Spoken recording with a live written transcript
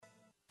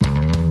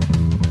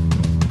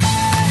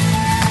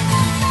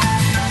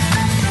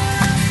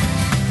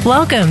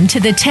Welcome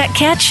to the Tech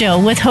Cat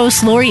Show with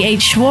host Lori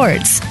H.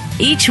 Schwartz.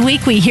 Each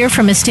week we hear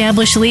from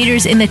established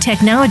leaders in the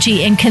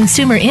technology and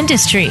consumer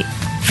industry.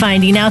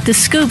 Finding out the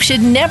scoop should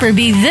never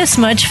be this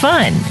much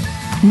fun.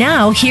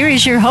 Now, here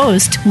is your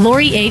host,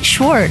 Lori H.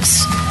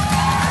 Schwartz.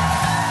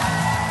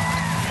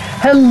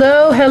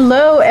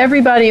 Hello,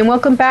 everybody, and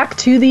welcome back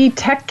to the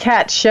Tech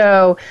Cat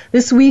Show.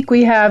 This week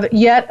we have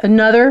yet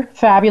another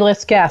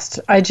fabulous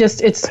guest.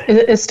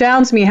 It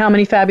astounds me how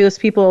many fabulous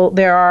people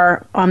there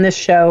are on this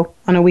show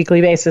on a weekly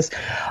basis.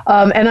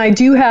 And I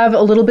do have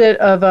a little bit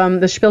of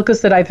the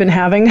spilkus that I've been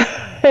having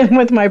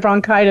with my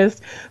bronchitis,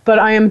 but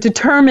I am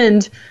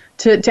determined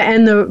to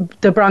end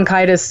the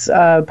bronchitis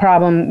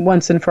problem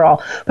once and for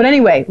all. But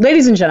anyway,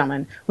 ladies and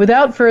gentlemen,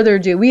 without further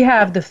ado, we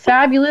have the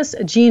fabulous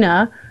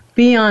Gina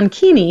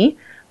Bianchini,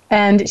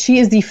 and she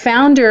is the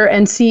founder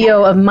and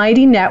CEO of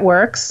Mighty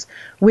Networks,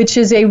 which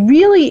is a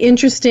really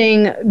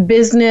interesting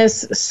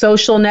business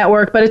social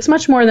network, but it's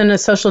much more than a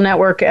social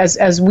network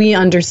as we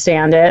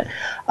understand it.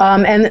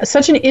 And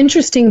such an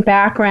interesting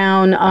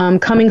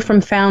background coming from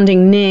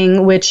founding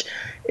Ning, which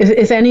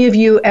if any of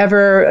you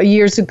ever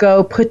years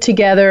ago put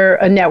together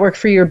a network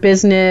for your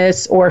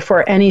business or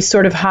for any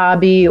sort of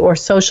hobby or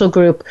social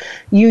group,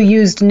 you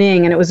used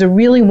Ning, and it was a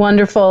really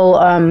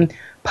wonderful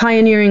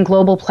pioneering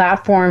global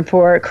platform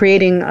for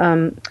creating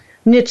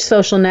niche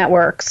social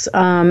networks.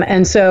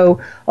 And so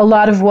a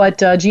lot of what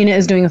Gina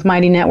is doing with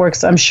Mighty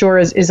Networks, I'm sure,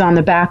 is on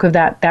the back of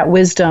that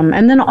wisdom.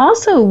 And then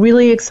also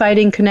really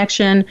exciting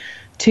connection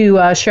to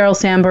Sheryl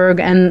Sandberg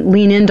and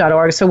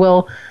leanin.org. So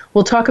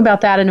we'll talk about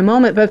that in a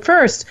moment. But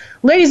first,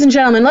 ladies and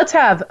gentlemen, let's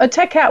have a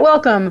Tech Cat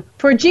welcome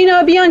for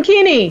Gina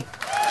Bianchini.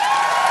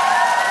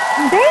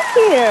 Thank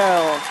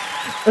you.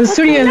 The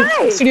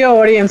studio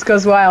audience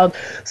goes wild.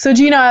 So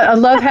Gina, I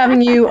love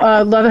having you.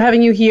 Love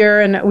having you here,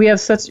 and we have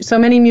so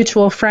many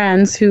mutual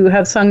friends who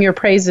have sung your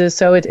praises.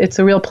 So it's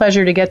a real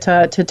pleasure to get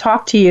to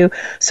talk to you.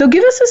 So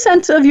give us a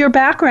sense of your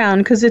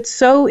background, because it's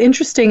so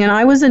interesting. And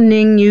I was a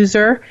Ning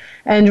user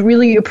and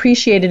really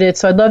appreciated it.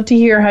 So I'd love to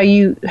hear how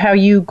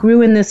you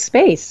grew in this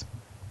space.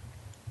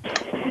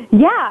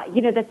 Yeah,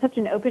 that's such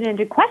an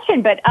open-ended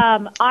question. But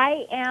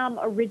I am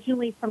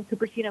originally from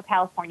Cupertino,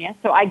 California.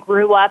 So I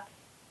grew up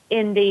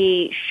in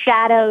the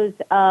shadows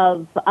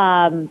of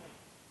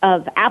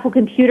Apple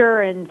Computer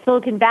and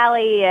Silicon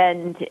Valley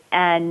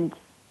and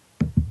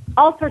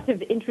all sorts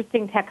of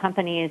interesting tech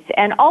companies,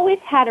 and always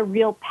had a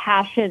real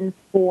passion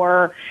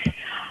for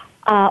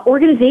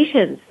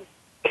organizations,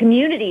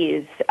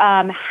 communities,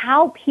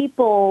 how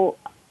people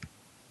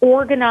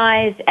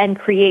organize and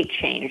create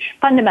change.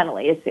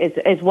 Fundamentally,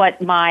 is what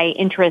my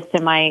interest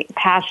and my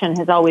passion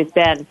has always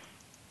been.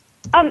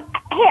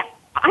 Hey,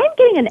 I'm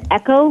getting an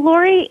echo,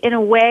 Lori, in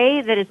a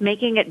way that is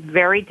making it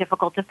very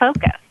difficult to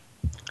focus.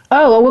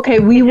 Oh, okay.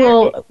 We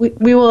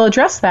will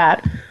address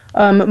that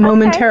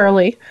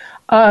momentarily.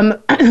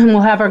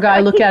 We'll have our guy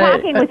look at it.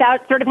 Talking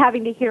without sort of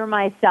having to hear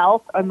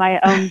myself or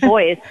my own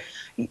voice.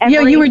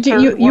 Yeah, you were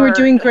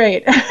doing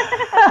great.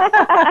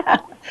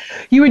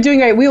 You were doing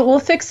great. We'll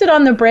fix it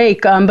on the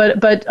break.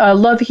 But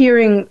love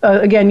hearing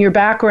again your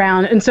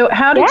background. And so,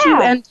 how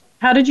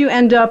did you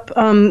end up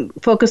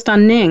focused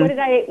on Ning?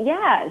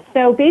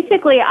 So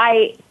basically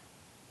I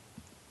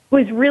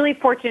was really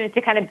fortunate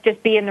to kind of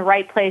just be in the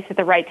right place at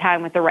the right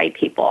time with the right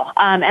people.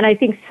 And I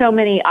think so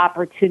many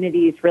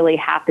opportunities really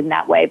happen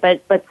that way.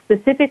 But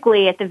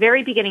specifically at the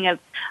very beginning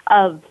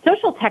of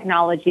social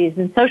technologies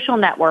and social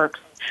networks,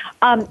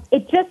 I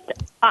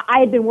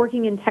had been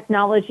working in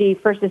technology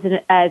first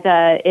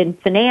in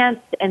finance,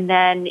 and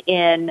then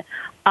in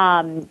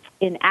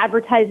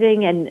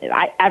advertising and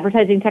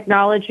advertising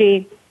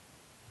technology.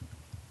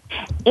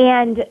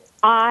 And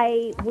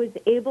I was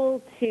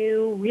able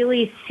to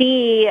really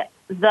see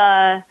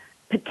the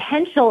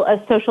potential of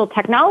social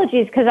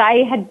technologies because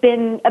I had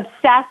been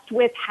obsessed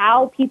with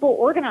how people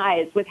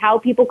organize, with how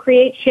people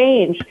create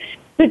change.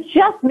 So it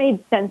just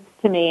made sense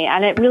to me,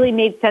 and it really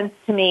made sense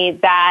to me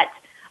that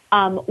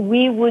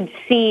we would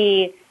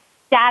see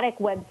static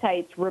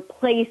websites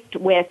replaced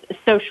with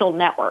social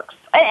networks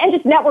and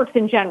just networks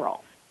in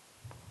general.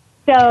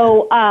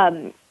 So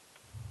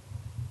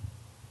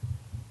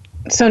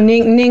So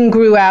Ning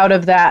grew out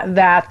of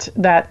that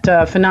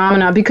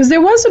phenomena, because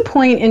there was a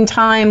point in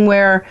time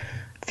where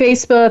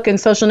Facebook and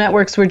social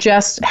networks were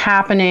just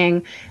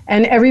happening,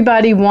 and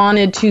everybody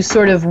wanted to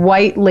sort of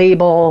white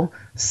label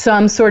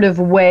some sort of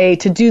way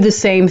to do the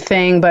same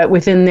thing, but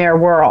within their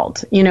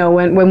world.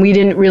 When we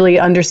didn't really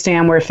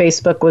understand where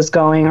Facebook was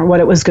going or what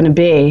it was going to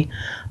be,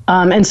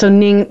 and so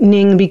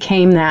Ning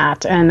became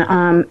that, and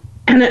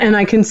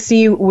I can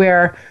see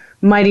where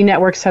Mighty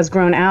Networks has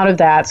grown out of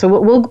that. So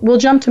we'll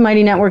jump to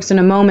Mighty Networks in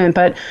a moment,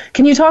 but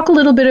can you talk a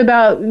little bit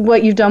about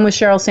what you've done with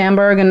Sheryl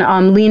Sandberg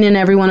and Lean In?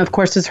 Everyone, of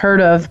course, has heard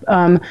of.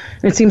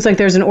 It seems like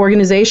there's an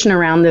organization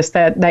around this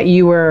that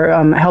you were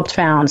helped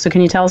found. So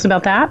can you tell us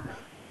about that?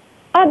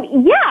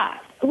 Yeah.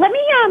 Let me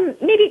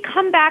maybe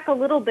come back a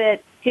little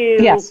bit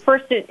to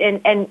first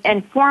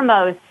and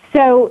foremost.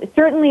 So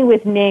certainly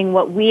with Ning,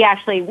 what we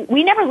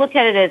never looked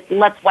at it as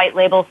let's white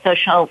label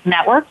social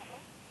networks.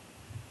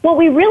 What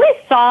we really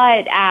saw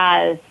it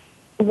as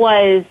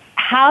was,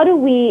 how do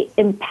we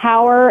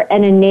empower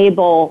and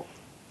enable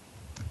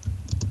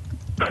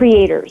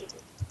creators,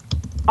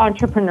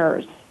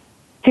 entrepreneurs,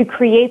 to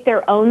create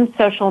their own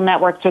social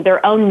networks or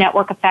their own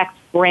network effects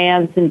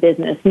brands and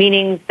business,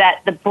 meaning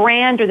that the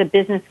brand or the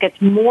business gets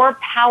more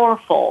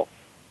powerful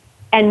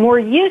and more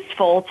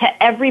useful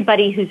to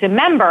everybody who's a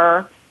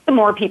member, the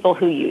more people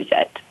who use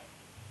it.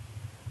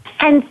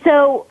 And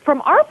so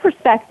from our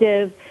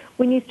perspective,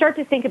 when you start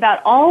to think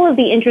about all of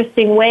the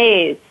interesting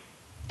ways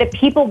that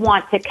people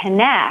want to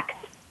connect,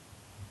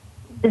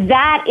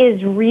 that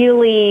is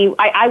really,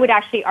 I would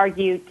actually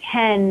argue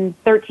 10,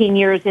 13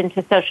 years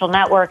into social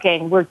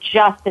networking, we're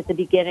just at the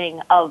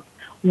beginning of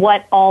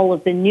what all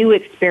of the new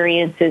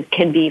experiences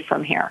can be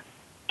from here.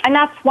 And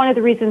that's one of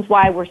the reasons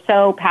why we're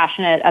so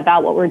passionate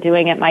about what we're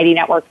doing at Mighty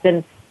Networks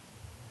and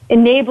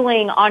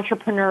enabling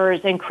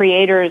entrepreneurs and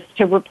creators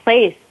to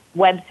replace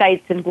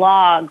websites and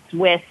blogs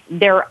with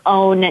their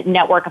own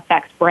network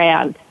effects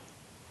brand.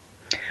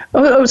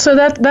 So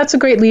that's a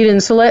great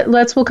lead-in. So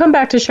we'll come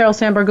back to Sheryl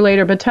Sandberg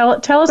later, but tell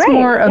us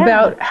more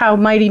about how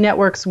Mighty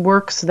Networks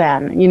works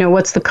then.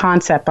 What's the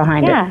concept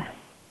behind it?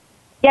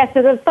 Yeah,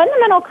 so the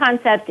fundamental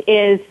concept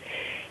is,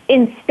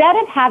 instead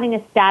of having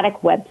a static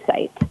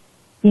website,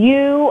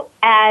 you,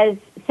 as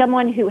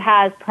someone who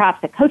has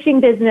perhaps a coaching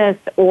business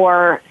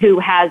or who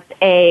has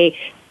a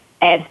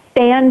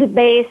fan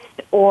base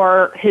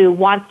or who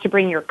wants to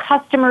bring your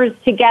customers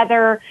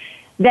together,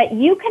 that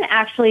you can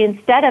actually,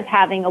 instead of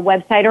having a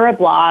website or a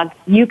blog,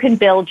 you can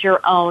build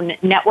your own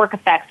network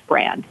effects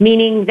brand,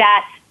 meaning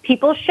that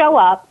people show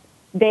up,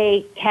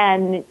 they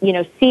can,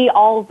 see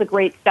all the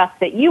great stuff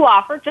that you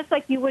offer, just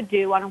like you would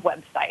do on a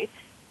website.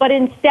 But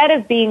instead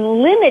of being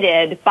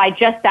limited by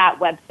just that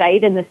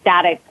website and the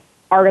static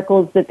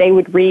articles that they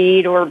would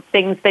read or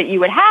things that you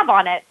would have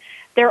on it,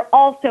 they're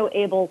also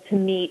able to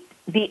meet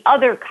the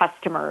other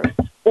customers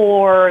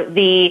or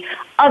the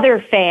other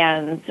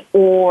fans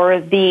or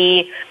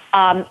the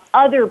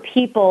other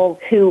people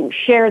who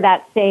share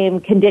that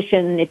same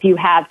condition. If you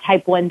have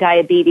type 1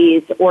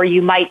 diabetes, or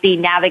you might be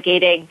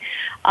navigating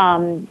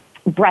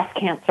breast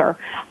cancer.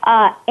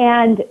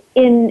 And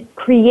in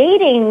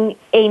creating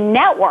a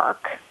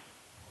network,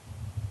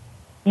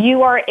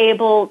 you are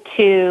able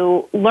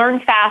to learn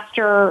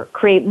faster,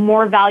 create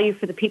more value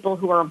for the people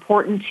who are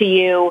important to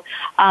you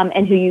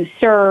and who you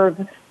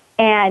serve,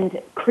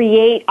 and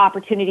create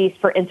opportunities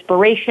for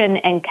inspiration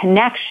and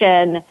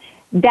connection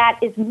that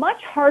is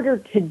much harder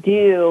to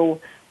do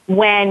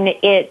when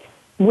it's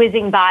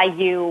whizzing by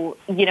you,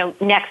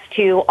 next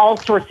to all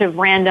sorts of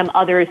random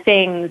other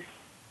things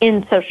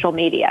in social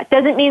media. It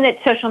doesn't mean that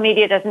social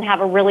media doesn't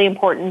have a really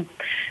important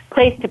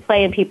place to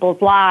play in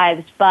people's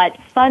lives, but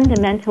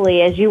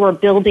fundamentally, as you are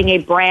building a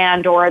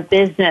brand or a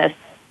business,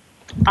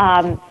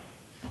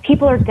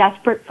 people are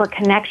desperate for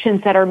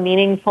connections that are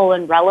meaningful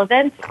and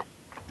relevant.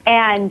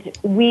 And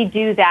we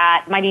do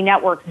that. Mighty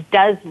Networks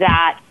does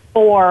that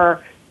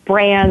for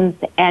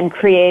brands and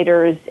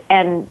creators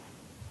and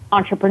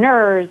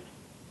entrepreneurs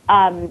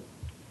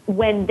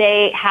when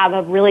they have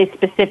a really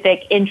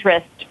specific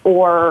interest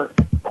or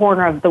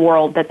corner of the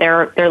world that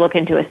they're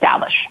looking to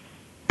establish.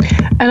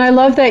 And I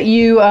love that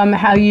you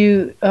how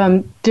you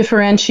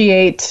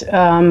differentiate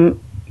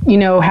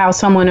how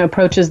someone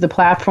approaches the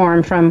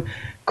platform from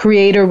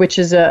creator, which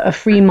is a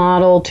free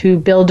model, to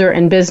builder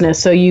and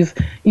business. So you've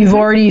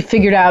already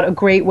figured out a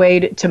great way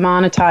to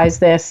monetize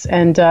this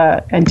and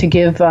to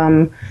give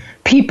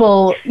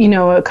people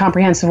a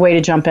comprehensive way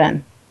to jump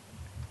in.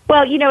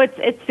 Well,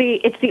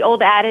 it's the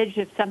old adage: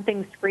 if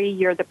something's free,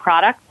 you're the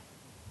product.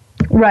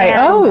 Right.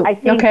 And I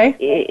think,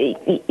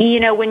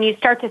 okay. When you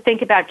start to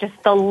think about just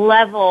the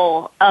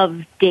level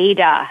of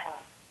data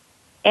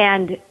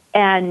and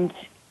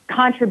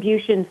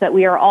contributions that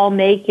we are all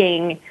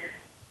making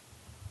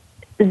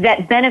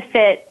that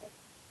benefit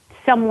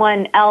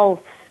someone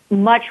else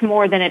much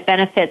more than it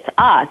benefits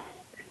us,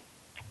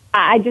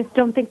 I just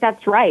don't think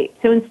that's right.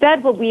 So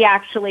instead, what we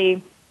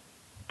actually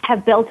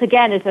have built,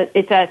 again, is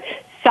it's a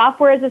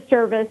software as a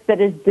service that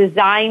is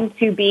designed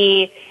to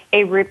be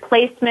a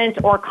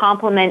replacement or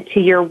complement to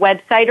your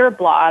website or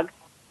blog,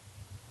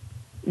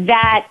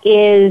 that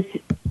is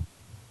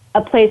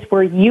a place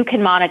where you can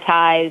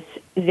monetize,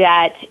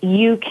 that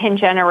you can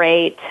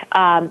generate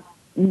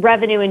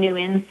revenue and new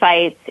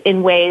insights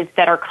in ways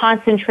that are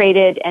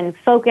concentrated and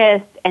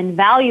focused and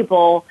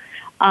valuable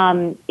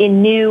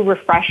in new,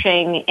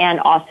 refreshing, and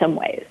awesome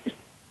ways.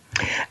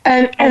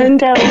 And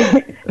so,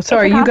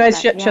 sorry, you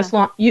guys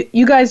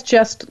you guys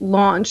just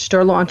launched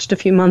a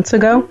few months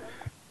ago.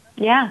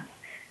 Yeah,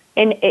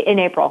 in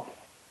April.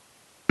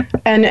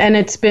 And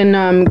it's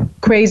been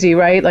crazy,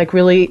 right? Like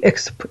really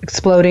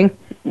exploding.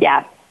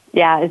 Yeah,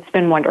 it's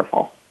been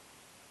wonderful.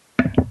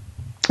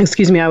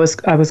 Excuse me, I was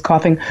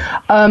coughing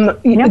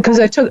because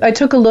I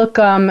took a look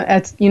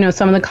at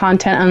some of the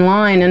content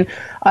online, and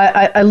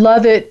I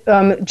love it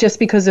just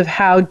because of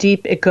how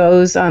deep it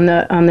goes on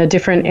the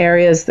different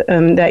areas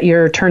that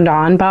you're turned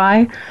on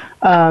by,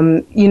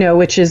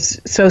 which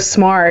is so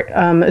smart,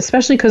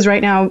 especially because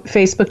right now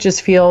Facebook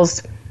just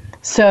feels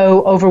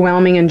so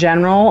overwhelming in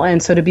general.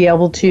 And so to be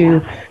able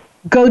to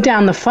go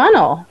down the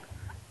funnel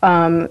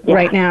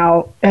right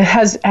now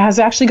has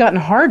actually gotten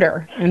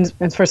harder and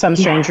for some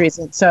strange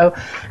reason. So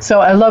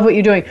I love what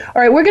you're doing.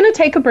 All right, we're going to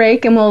take a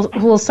break and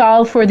we'll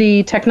solve for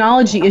the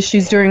technology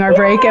issues during our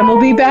break, and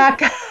we'll be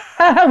back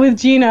with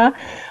Gina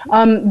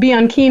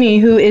Bianchini,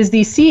 who is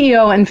the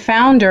CEO and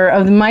founder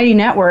of the Mighty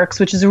Networks,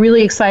 which is a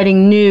really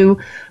exciting new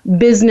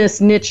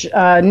business niche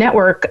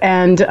network,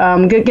 and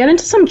get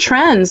into some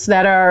trends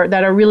that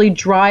are really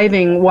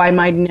driving why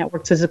Mighty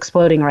Networks is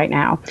exploding right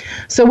now.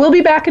 So we'll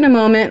be back in a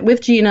moment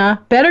with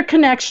Gina, better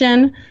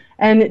connection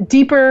and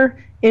deeper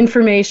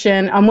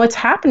information on what's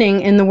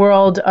happening in the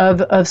world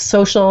of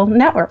social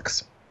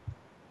networks.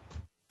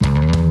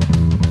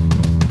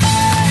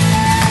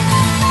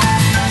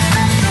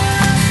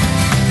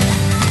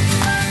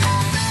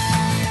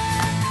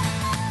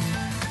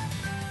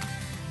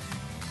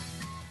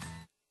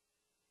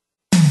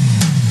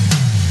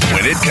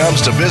 When it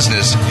comes to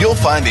business, you'll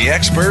find the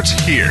experts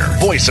here.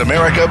 Voice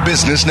America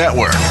Business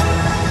Network.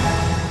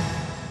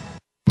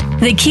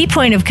 The key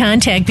point of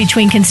contact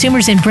between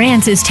consumers and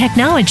brands is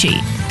technology.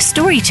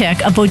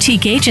 StoryTech, a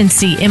boutique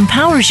agency,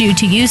 empowers you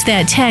to use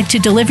that tech to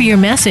deliver your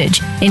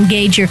message,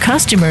 engage your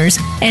customers,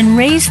 and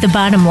raise the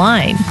bottom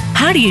line.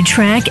 How do you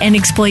track and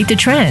exploit the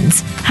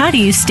trends? How do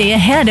you stay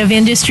ahead of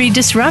industry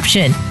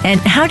disruption? And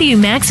how do you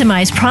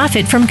maximize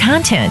profit from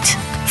content?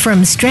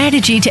 From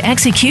strategy to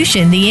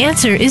execution, the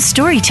answer is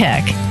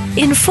StoryTech.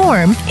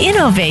 Inform,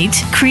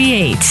 innovate,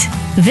 create.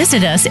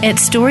 Visit us at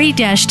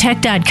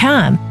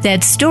story-tech.com.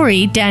 That's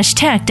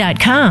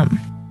story-tech.com.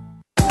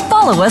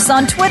 Follow us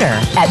on Twitter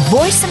at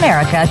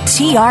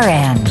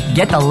VoiceAmericaTRN.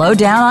 Get the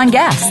lowdown on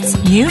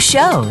guests, new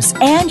shows,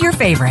 and your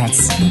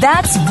favorites.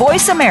 That's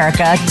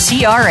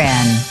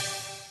VoiceAmericaTRN.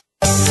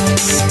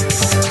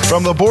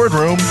 From the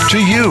boardroom to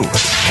you,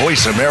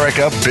 Voice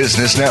America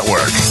Business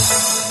Network.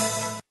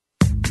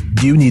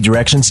 Do you need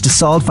directions to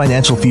solid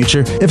financial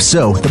future? If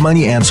so, the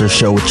Money Answer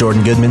Show with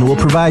Jordan Goodman will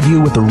provide you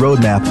with a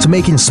roadmap to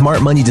making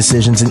smart money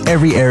decisions in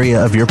every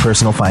area of your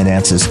personal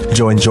finances.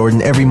 Join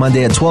Jordan every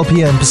Monday at 12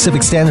 p.m.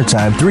 Pacific Standard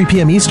Time, 3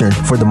 p.m. Eastern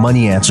for the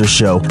Money Answer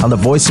Show on the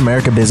Voice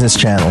America Business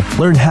Channel.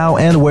 Learn how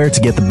and where to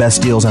get the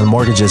best deals on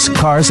mortgages,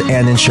 cars,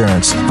 and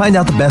insurance. Find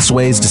out the best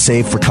ways to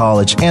save for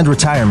college and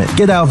retirement.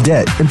 Get out of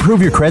debt,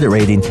 improve your credit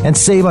rating, and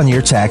save on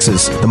your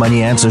taxes. The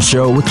Money Answer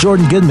Show with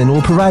Jordan Goodman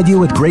will provide you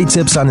with great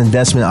tips on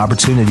investment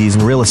opportunities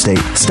in real estate,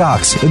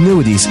 stocks,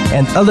 annuities,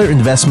 and other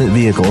investment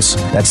vehicles.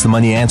 That's the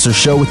Money Answer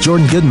Show with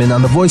Jordan Goodman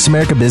on the Voice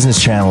America Business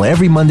Channel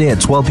every Monday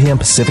at 12 p.m.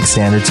 Pacific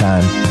Standard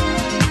Time.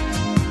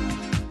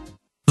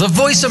 The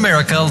Voice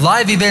America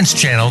Live Events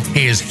channel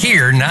is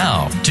here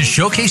now to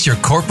showcase your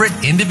corporate,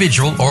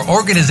 individual, or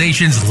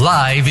organization's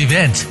live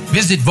event.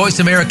 Visit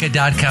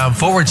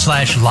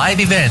voiceamerica.com/live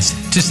events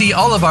to see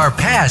all of our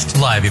past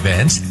live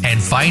events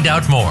and find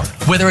out more.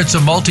 Whether it's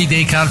a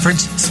multi-day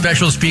conference,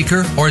 special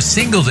speaker, or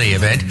single-day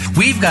event,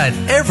 we've got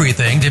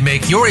everything to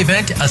make your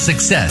event a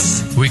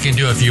success. We can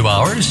do a few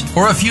hours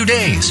or a few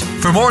days.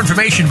 For more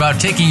information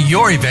about taking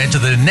your event to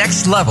the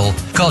next level,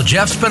 call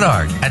Jeff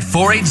Spinard at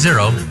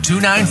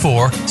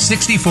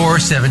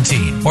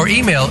 480-294-6417 or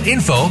email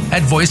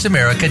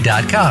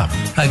info@voiceamerica.com.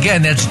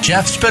 Again, that's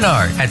Jeff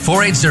Spinard at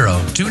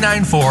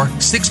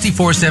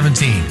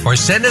 480-294-6417 or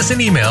send us an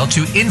email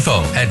to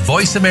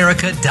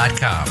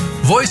info@voiceamerica.com.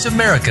 Voice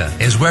America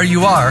is where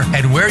you are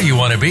and where you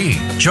want to be.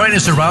 Join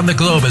us around the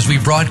globe as we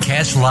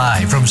broadcast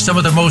live from some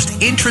of the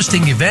most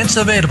interesting events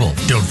available.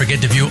 Don't forget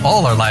to view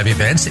all our live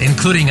events,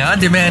 including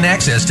on-demand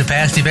access to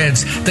past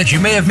events that you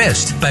may have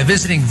missed by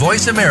visiting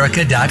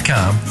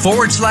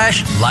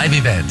voiceamerica.com/live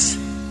events.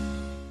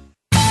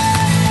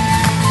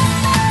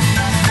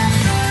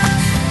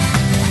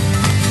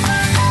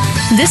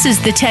 This is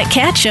the Tech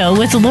Cat Show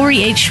with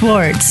Lori H.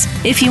 Schwartz.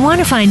 If you want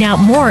to find out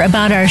more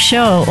about our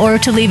show or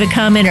to leave a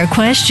comment or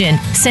question,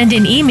 send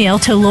an email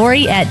to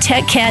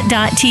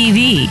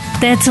lori@techcat.tv.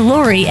 That's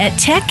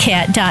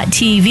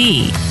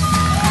lori@techcat.tv.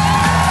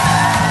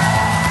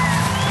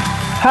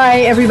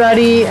 Hi,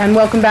 everybody, and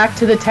welcome back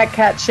to the Tech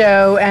Cat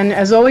Show. And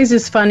as always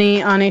is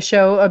funny on a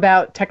show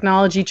about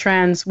technology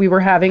trends, we were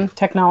having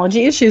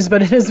technology issues,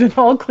 but it has been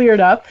all cleared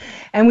up.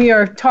 And we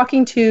are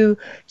talking to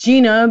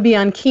Gina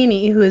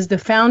Bianchini, who is the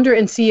founder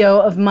and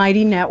CEO of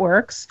Mighty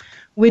Networks,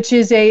 which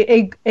is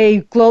a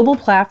global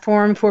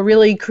platform for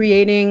really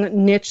creating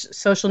niche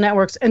social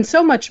networks and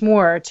so much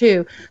more,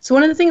 too. So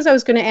one of the things I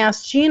was going to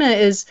ask Gina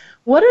is,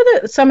 what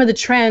are some of the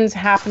trends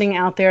happening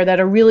out there that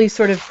are really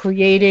sort of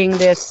creating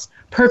this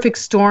perfect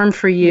storm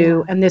for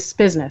you and this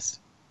business?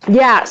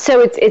 Yeah,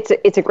 so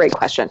it's a great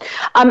question,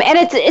 and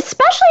it's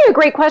especially a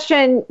great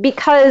question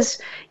because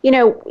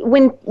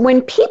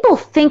when people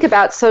think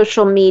about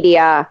social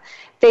media,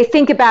 they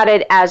think about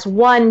it as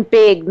one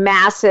big,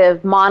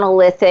 massive,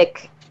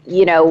 monolithic,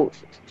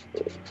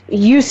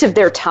 use of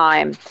their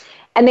time.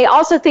 And they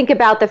also think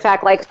about the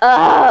fact I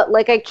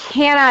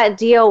cannot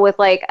deal with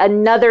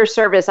another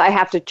service I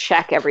have to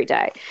check every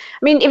day. I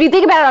mean, if you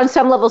think about it on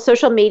some level,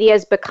 social media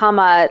has become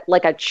a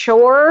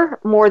chore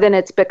more than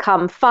it's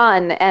become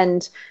fun.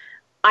 And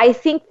I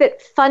think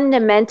that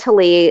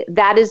fundamentally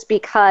that is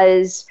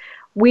because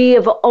we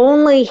have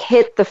only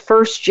hit the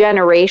first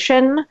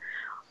generation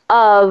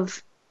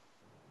of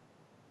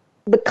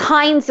the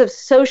kinds of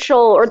social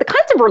or the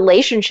kinds of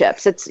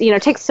relationships. It's,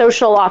 take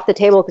social off the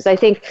table, because I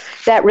think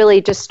that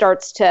really just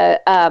starts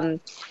to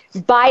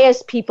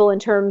bias people in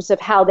terms of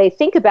how they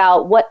think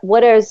about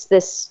what is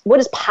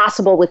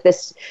possible with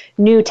this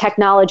new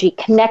technology,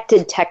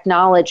 connected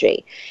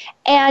technology.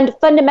 And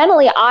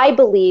fundamentally, I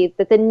believe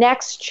that the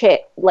next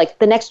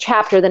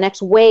chapter, the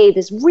next wave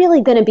is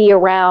really going to be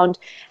around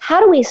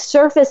how do we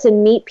surface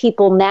and meet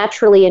people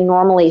naturally and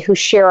normally who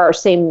share our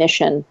same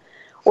mission,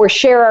 or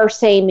share our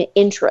same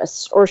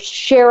interests, or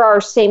share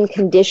our same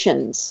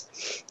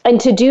conditions,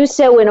 and to do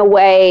so in a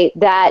way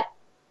that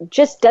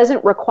just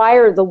doesn't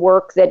require the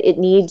work that it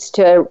needs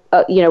to,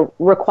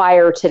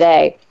 require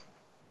today.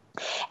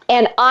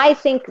 And I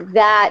think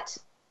that,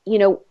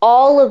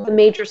 all of the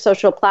major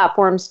social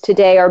platforms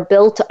today are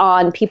built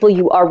on people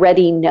you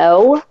already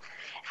know,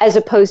 as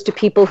opposed to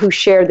people who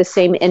share the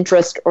same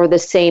interest or the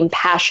same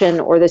passion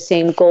or the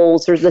same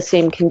goals or the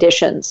same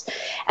conditions.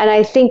 And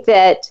I think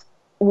that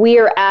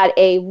we're at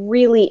a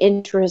really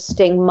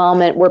interesting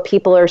moment where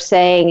people are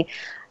saying,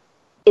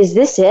 is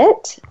this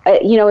it?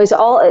 Is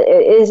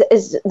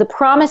the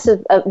promise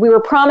of we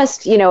were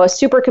promised, a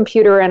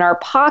supercomputer in our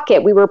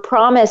pocket. We were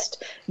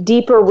promised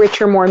deeper,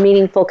 richer, more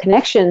meaningful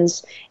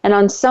connections. And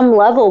on some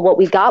level, what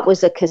we got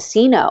was a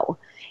casino.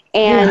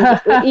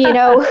 And, we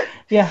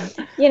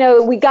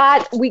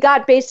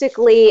got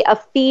basically a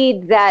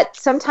feed that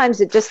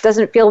sometimes it just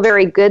doesn't feel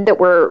very good that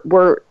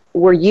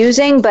we're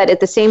using. But at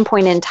the same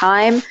point in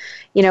time,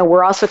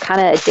 we're also kind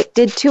of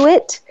addicted to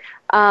it.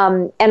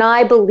 And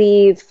I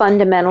believe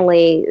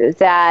fundamentally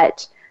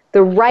that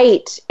the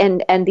right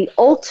and the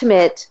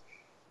ultimate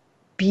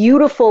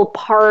beautiful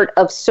part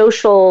of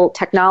social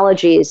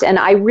technologies, and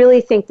I really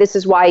think this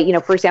is why,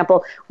 for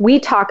example, we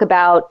talk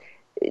about,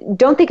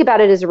 don't think about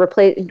it as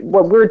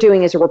what we're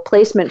doing as a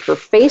replacement for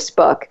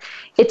Facebook.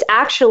 It's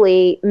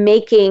actually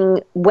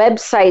making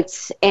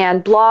websites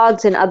and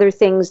blogs and other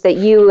things that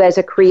you as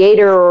a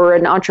creator or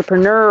an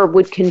entrepreneur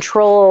would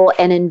control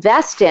and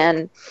invest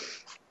in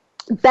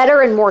better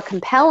and more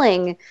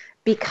compelling,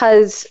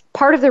 because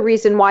part of the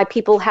reason why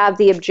people have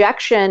the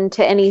objection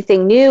to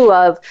anything new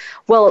of,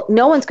 well,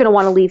 no one's going to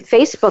want to leave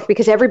Facebook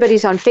because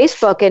everybody's on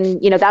Facebook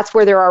and, that's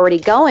where they're already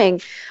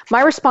going.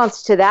 My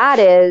response to that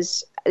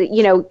is,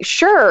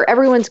 sure,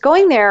 everyone's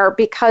going there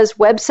because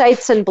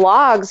websites and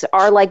blogs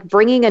are like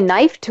bringing a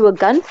knife to a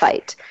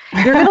gunfight.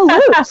 You're going to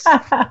lose.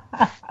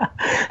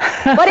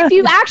 But if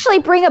you actually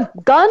bring a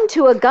gun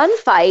to a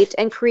gunfight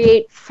and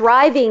create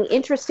thriving,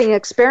 interesting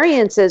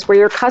experiences where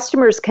your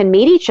customers can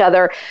meet each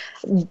other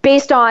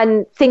based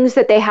on things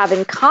that they have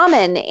in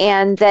common,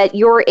 and that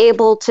you're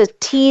able to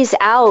tease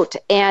out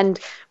and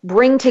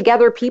bring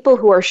together people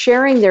who are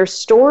sharing their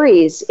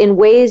stories in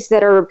ways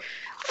that are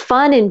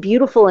fun and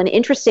beautiful and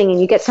interesting, and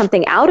you get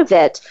something out of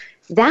it,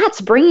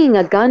 that's bringing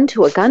a gun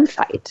to a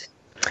gunfight.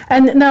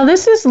 And now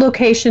this is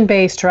location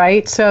based,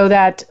 right? So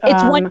that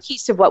it's one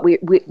piece of what we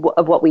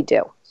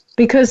do.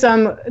 Because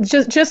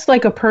just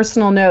like a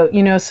personal note,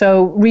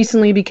 so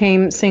recently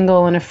became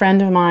single, and a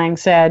friend of mine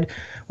said,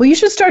 well, you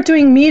should start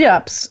doing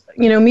meetups,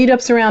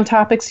 meetups around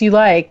topics you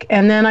like.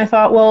 And then I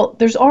thought, well,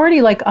 there's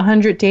already like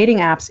 100 dating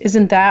apps.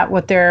 Isn't that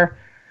what they're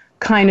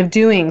kind of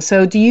doing?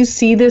 So do you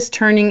see this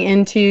turning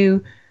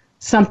into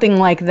something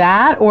like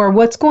that, or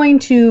what's going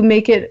to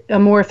make it a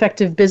more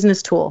effective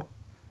business tool?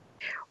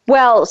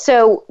 Well,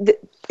 so,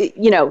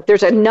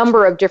 there's a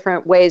number of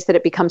different ways that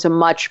it becomes a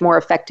much more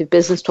effective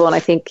business tool. And I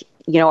think,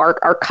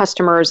 our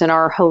customers and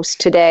our hosts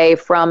today,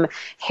 from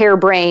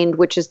Hairbrained,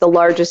 which is the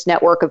largest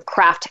network of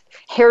craft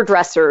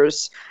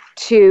hairdressers,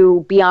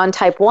 to Beyond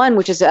Type 1,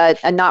 which is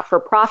a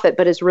not-for-profit,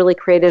 but has really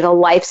created a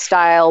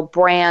lifestyle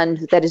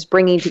brand that is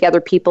bringing together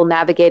people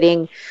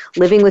navigating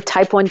living with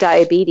type 1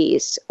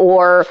 diabetes,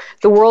 or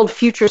the World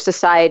Future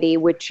Society,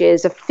 which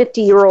is a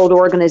 50-year-old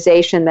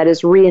organization that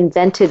has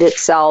reinvented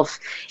itself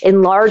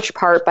in large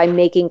part by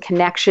making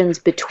connections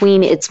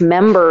between its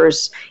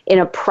members in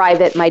a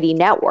private, mighty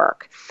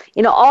network.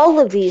 In all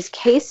of these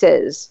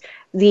cases,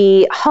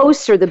 the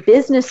hosts or the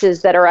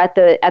businesses that are at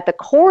the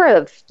core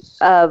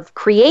of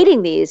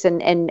creating these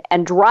and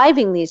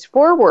driving these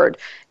forward,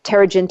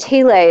 Terra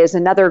Gentile is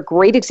another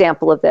great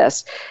example of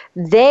this.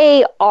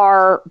 They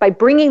are, by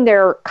bringing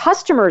their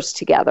customers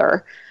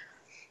together,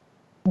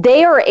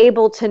 they are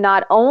able to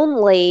not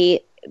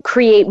only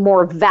create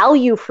more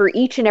value for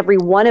each and every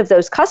one of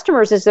those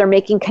customers as they're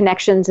making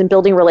connections and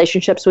building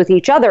relationships with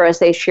each other as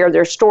they share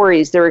their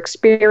stories, their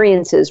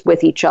experiences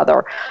with each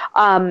other,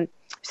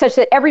 such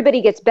that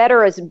everybody gets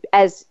better as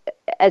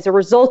a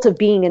result of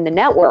being in the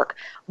network.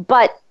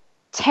 But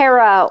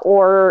Terra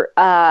or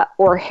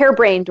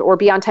Hairbrained or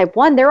Beyond Type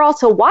 1, they're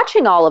also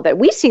watching all of it.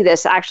 We see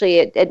this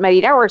actually at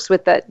Mighty Networks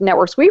with the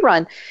networks we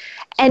run.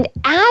 And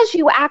as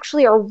you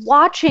actually are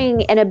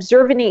watching and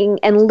observing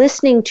and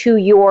listening to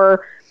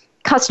your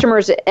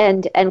customers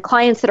and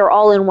clients that are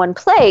all in one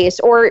place,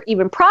 or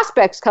even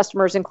prospects,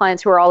 customers and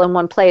clients who are all in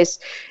one place,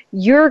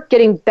 you're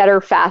getting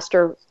better,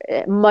 faster,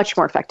 much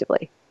more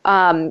effectively,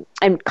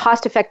 and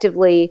cost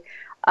effectively,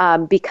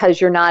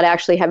 because you're not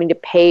actually having to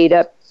pay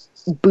to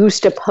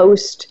boost a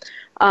post,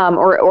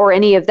 or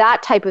any of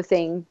that type of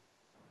thing.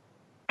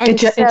 And it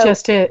just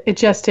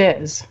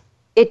is.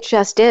 It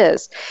just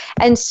is.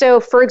 And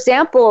so, for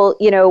example,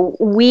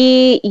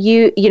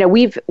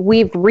 we've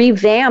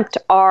revamped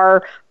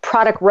our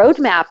product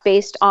roadmap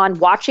based on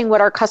watching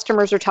what our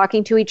customers are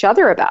talking to each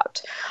other about.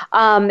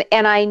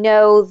 And I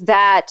know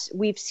that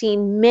we've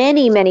seen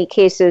many, many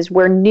cases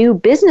where new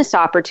business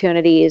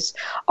opportunities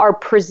are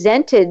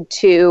presented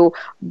to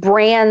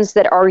brands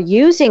that are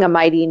using a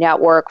Mighty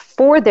Network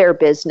for their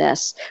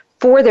business,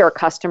 for their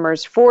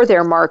customers, for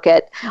their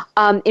market,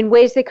 in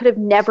ways they could have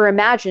never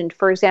imagined.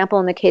 For example,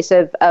 in the case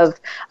of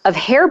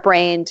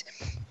Hairbrained,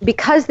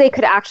 because they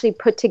could actually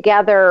put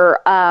together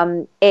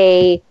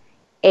a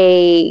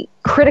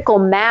critical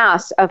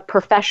mass of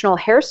professional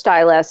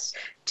hairstylists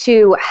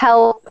to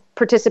help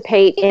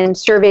participate in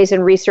surveys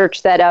and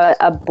research that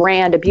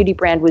a beauty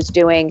brand was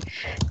doing,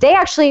 they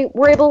actually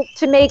were able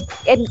to make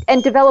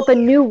and develop a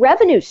new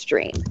revenue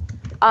stream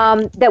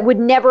that would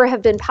never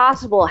have been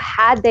possible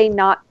had they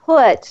not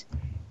put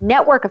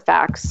network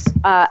effects,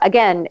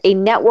 again, a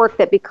network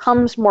that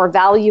becomes more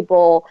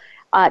valuable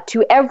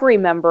to every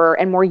member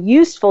and more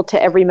useful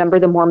to every member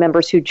the more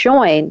members who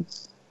join.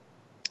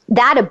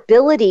 That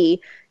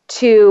ability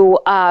to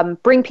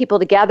bring people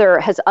together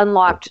has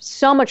unlocked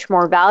so much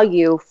more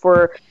value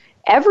for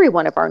every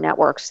one of our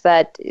networks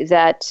that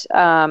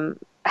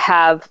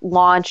have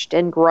launched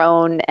and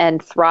grown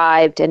and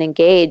thrived and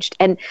engaged.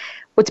 And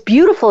what's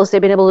beautiful is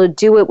they've been able to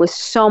do it with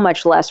so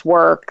much less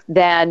work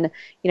than,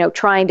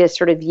 trying to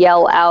sort of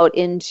yell out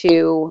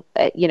into,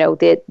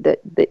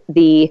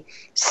 the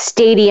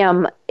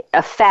stadium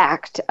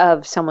effect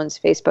of someone's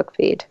Facebook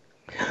feed.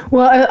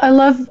 Well, I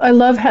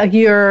love how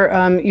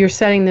you're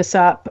setting this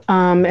up,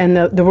 and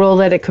the role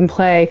that it can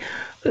play.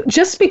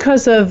 Just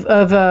because of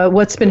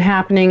what's been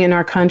happening in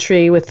our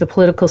country with the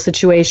political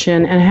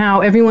situation and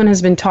how everyone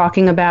has been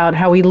talking about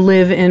how we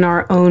live in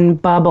our own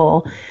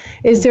bubble,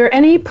 is there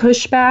any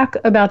pushback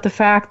about the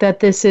fact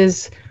that this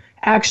is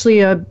actually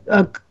a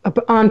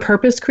on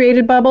purpose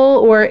created bubble,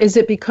 or is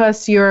it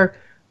because you're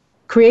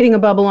creating a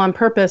bubble on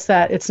purpose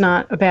that it's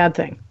not a bad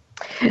thing?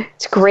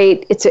 It's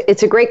great.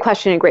 It's a great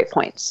question and great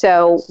point.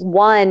 So,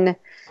 one,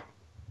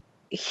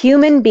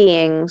 human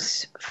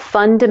beings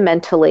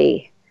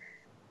fundamentally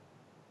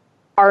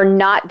are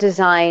not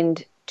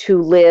designed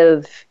to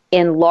live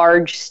in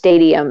large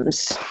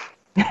stadiums.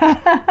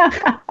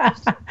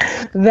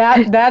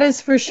 That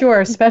is for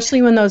sure,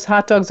 especially when those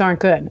hot dogs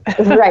aren't good.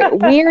 Right.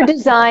 We're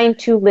designed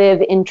to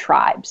live in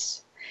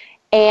tribes.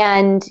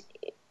 And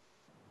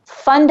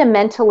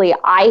fundamentally,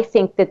 I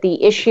think that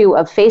the issue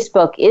of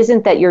Facebook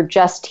isn't that you're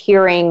just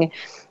hearing,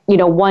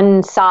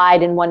 one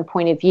side and one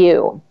point of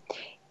view.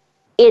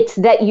 It's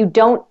that you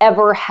don't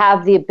ever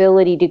have the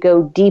ability to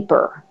go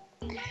deeper.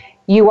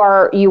 You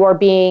are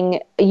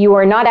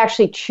not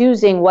actually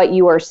choosing what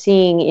you are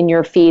seeing in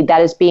your feed.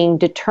 That is being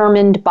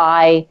determined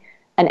by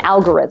an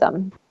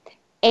algorithm.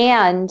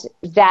 And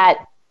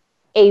that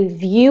a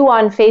view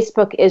on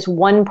Facebook is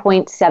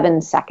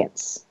 1.7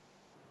 seconds.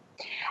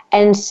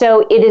 And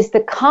so it is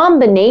the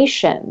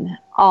combination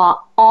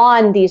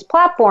on these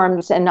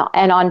platforms and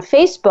on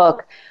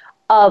Facebook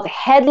of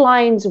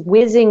headlines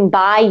whizzing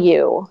by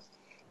you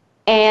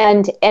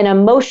and an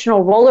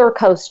emotional roller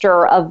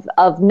coaster of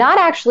not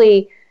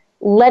actually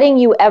letting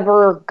you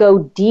ever go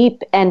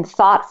deep and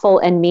thoughtful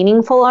and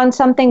meaningful on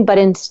something, but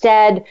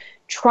instead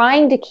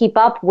trying to keep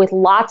up with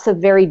lots of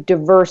very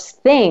diverse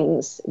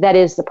things. That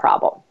is the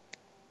problem,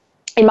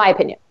 in my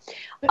opinion.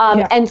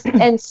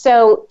 And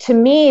so to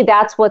me,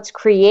 that's what's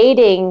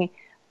creating,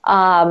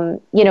 we're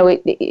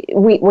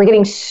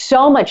getting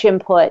so much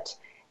input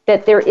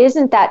that there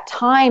isn't that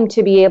time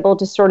to be able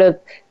to sort of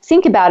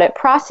think about it,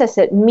 process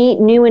it, meet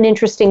new and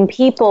interesting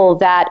people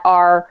that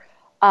are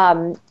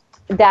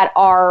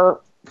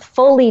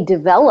fully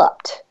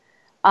developed.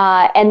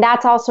 And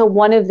that's also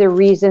one of the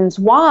reasons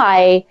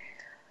why,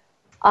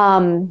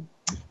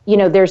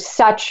 there's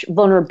such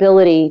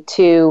vulnerability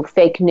to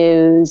fake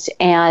news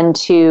and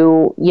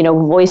to,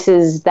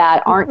 voices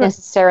that aren't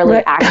necessarily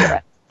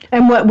accurate.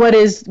 And what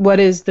is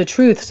the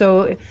truth?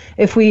 So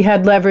if we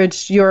had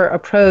leveraged your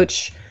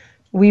approach,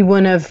 we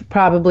wouldn't have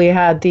probably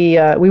had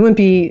we wouldn't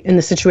be in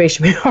the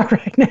situation we are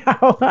right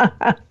now.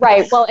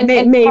 Right. Well, and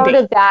maybe. Part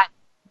of that,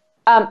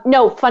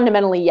 no,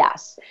 fundamentally,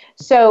 yes.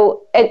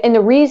 So, and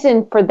the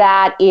reason for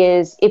that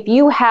is if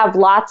you have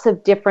lots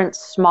of different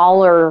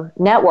smaller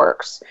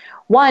networks,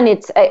 one,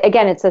 it's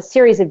a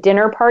series of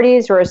dinner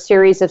parties or a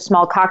series of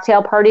small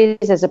cocktail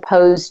parties as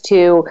opposed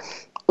to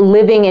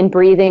living and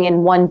breathing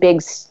in one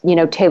big,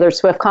 Taylor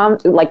Swift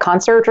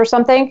concert or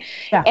something.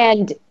 Yeah.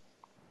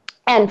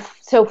 And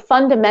so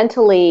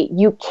fundamentally,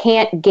 you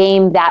can't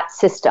game that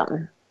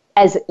system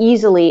as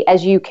easily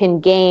as you can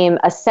game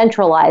a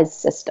centralized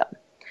system.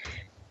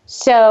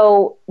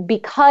 So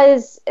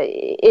because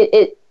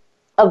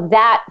of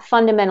that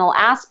fundamental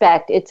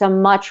aspect, it's a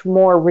much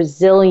more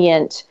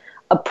resilient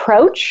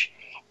approach.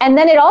 And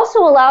then it also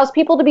allows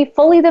people to be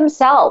fully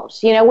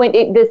themselves. When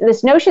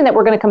this notion that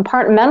we're going to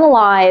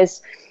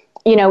compartmentalize,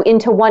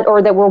 into one,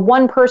 or that we're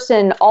one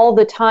person all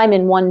the time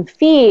in one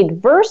feed,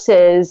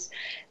 versus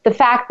the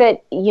fact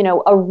that,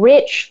 a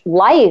rich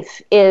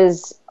life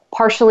is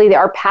partially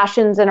our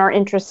passions and our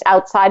interests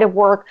outside of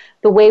work,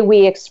 the way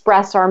we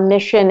express our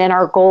mission and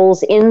our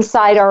goals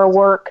inside our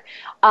work,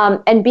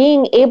 and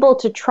being able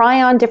to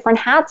try on different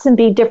hats and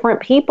be different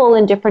people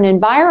in different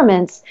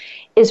environments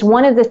is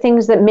one of the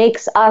things that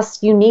makes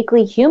us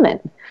uniquely human.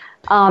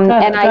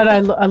 I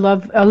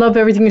love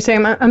everything you're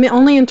saying. I'm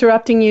only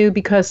interrupting you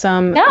because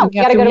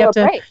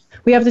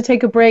we have to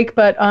take a break.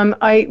 But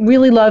I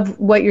really love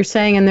what you're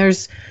saying, and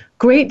there's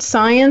great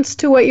science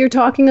to what you're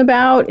talking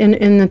about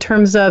in the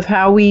terms of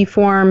how we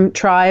form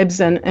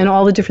tribes and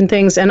all the different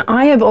things. And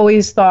I have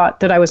always thought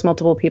that I was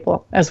multiple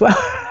people as well.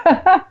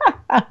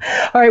 All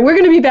right, we're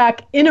going to be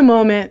back in a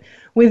moment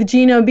with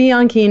Gina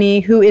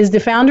Bianchini, who is the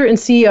founder and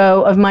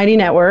CEO of Mighty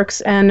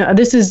Networks. And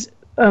this is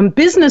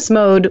business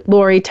mode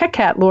Lori, Tech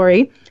Cat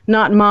Lori,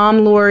 not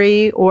mom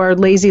Lori or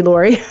lazy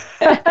Lori.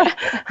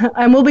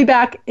 And we'll be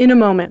back in a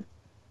moment.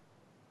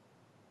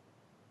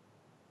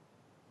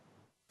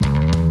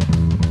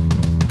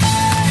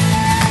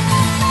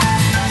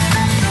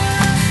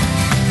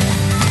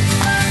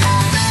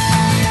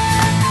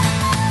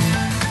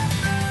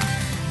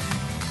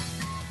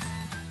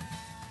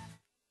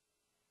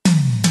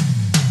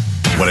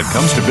 When it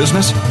comes to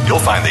business, you'll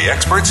find the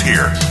experts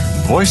here.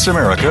 Voice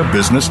America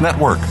Business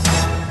Network.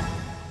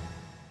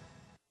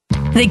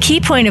 The key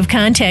point of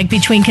contact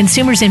between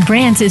consumers and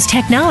brands is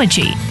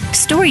technology.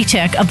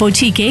 StoryTech, a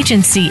boutique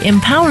agency,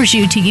 empowers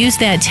you to use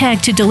that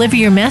tech to deliver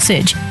your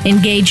message,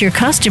 engage your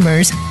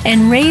customers,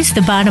 and raise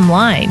the bottom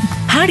line.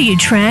 How do you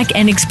track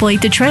and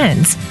exploit the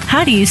trends?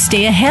 How do you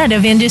stay ahead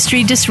of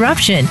industry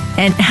disruption?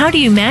 And how do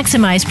you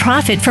maximize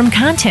profit from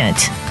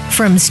content?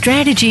 From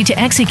strategy to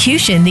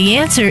execution, the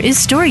answer is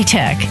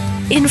StoryTech.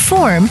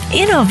 Inform,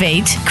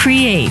 innovate,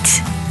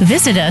 create.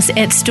 Visit us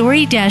at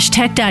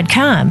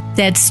story-tech.com.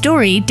 That's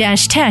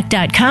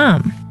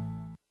story-tech.com.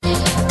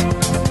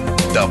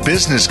 The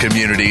business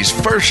community's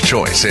first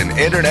choice in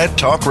Internet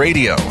Talk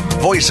Radio.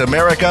 Voice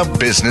America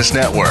Business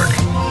Network.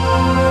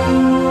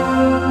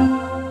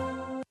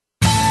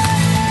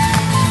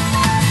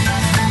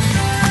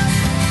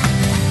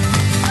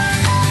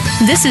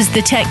 This is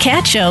the Tech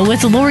Cat Show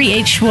with Lori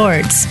H.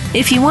 Schwartz.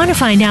 If you want to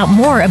find out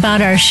more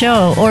about our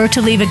show or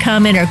to leave a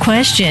comment or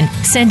question,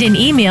 send an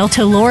email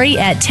to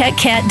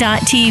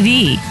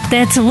lori@techcat.tv.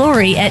 That's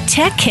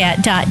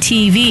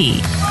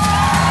lori@techcat.tv.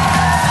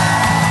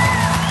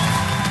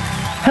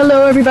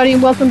 Hello, everybody,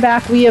 and welcome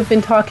back. We have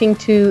been talking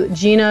to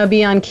Gina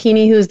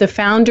Bianchini, who is the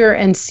founder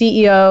and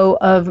CEO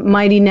of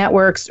Mighty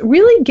Networks,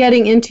 really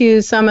getting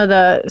into some of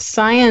the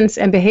science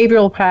and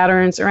behavioral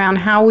patterns around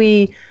how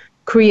we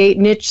create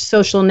niche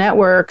social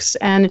networks.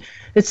 And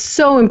it's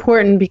so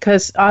important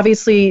because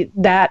obviously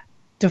that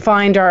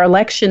defined our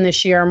election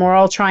this year, and we're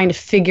all trying to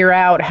figure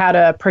out how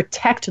to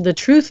protect the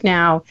truth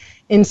now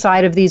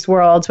inside of these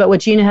worlds. But what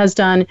Gina has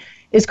done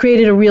is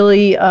created a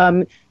really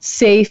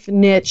safe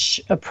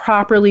niche, a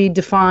properly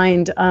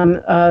defined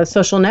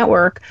social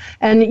network.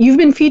 And you've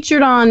been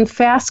featured on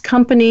Fast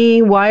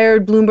Company,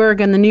 Wired, Bloomberg,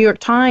 and the New York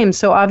Times.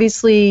 So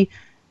obviously,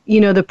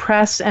 the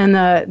press and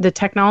the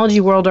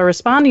technology world are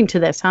responding to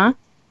this, huh?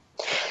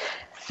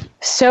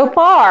 So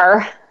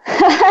far,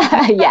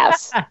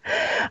 yes.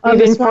 We've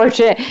been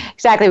fortunate.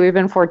 Exactly, we've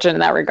been fortunate in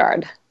that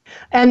regard.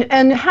 And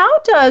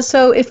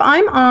so if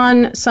I'm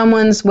on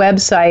someone's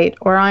website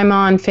or I'm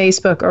on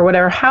Facebook or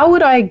whatever, how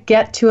would I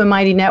get to a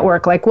Mighty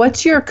Network? Like,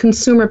 what's your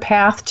consumer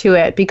path to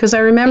it? Because I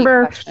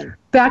remember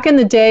back in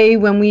the day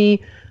when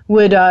we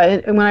would,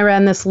 when I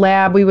ran this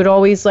lab, we would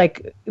always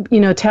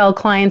tell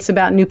clients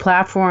about new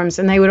platforms,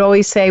 and they would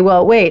always say,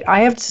 well, wait,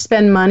 I have to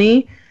spend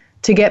money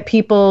to get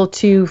people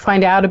to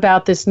find out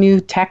about this new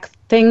tech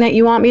thing that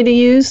you want me to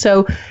use.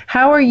 So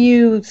how are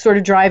you sort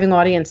of driving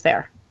audience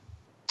there?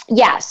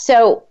 Yeah,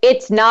 so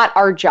it's not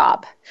our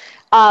job.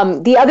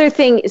 The other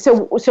thing,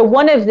 so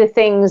one of the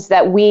things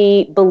that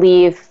we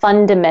believe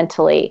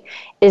fundamentally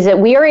is that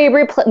we are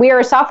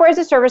a software as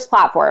a service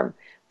platform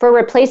for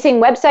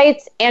replacing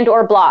websites and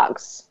or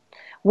blogs.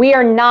 We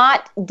are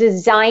not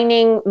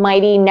designing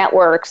Mighty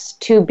Networks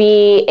to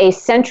be a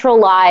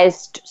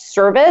centralized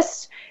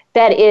service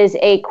that is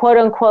a quote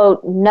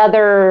unquote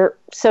another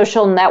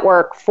social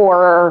network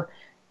for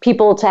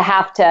people to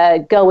have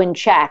to go and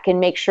check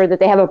and make sure that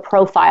they have a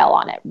profile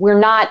on it. We're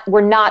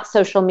not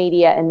social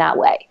media in that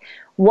way.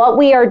 What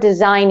we are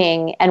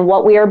designing and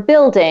what we are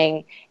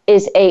building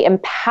is a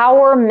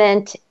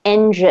empowerment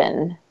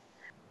engine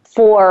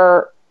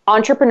for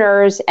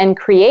entrepreneurs and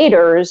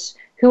creators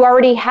who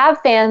already have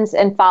fans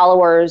and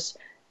followers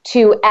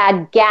to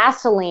add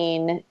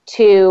gasoline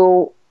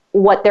to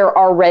what they're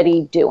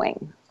already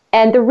doing.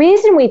 And the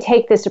reason we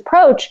take this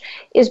approach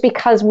is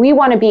because we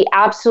want to be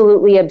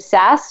absolutely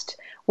obsessed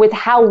with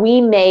how we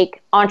make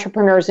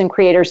entrepreneurs and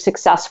creators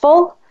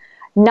successful,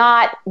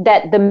 not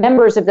that the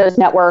members of those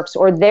networks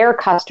or their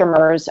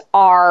customers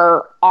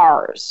are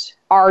ours,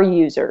 our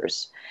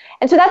users.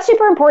 And so that's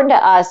super important to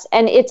us.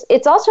 And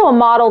it's also a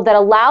model that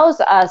allows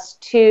us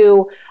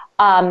to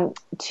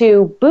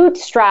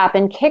bootstrap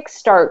and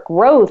kickstart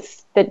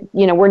growth that,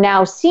 we're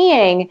now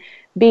seeing,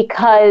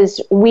 because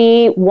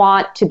we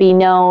want to be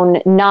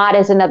known not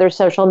as another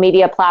social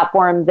media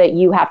platform that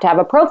you have to have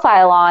a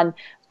profile on,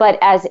 but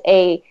as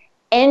a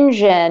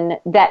engine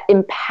that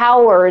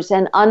empowers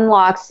and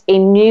unlocks a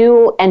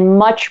new and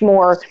much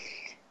more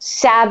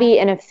savvy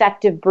and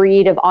effective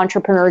breed of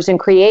entrepreneurs and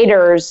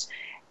creators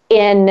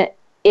in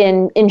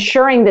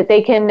ensuring that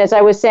they can, as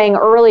I was saying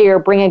earlier,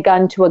 bring a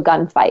gun to a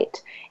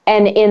gunfight.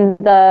 And in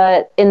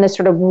the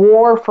sort of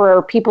war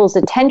for people's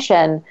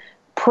attention,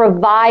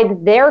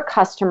 provide their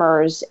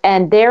customers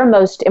and their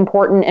most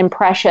important and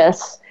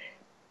precious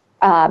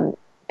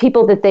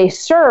people that they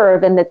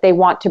serve and that they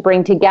want to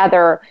bring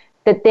together,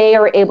 that they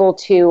are able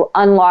to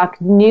unlock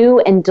new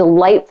and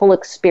delightful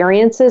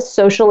experiences,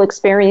 social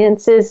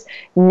experiences,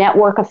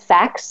 network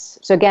effects.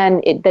 So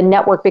again, the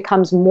network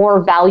becomes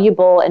more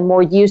valuable and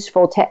more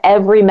useful to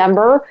every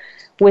member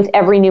with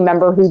every new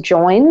member who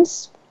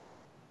joins,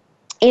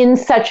 in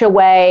such a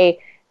way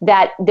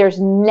that there's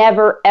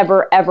never,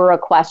 ever, ever a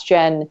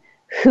question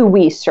who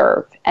we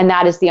serve. And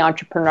that is the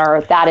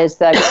entrepreneur. That is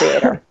the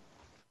creator.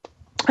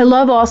 I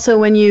love also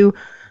when you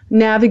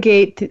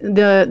navigate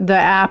the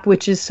app,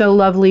 which is so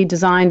lovely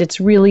designed.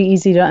 It's really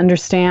easy to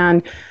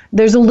understand.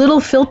 There's a little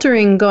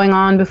filtering going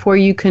on before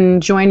you can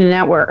join a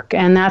network.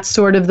 And that's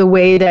sort of the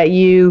way that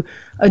you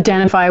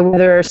identify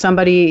whether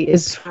somebody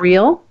is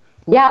real.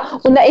 Yeah,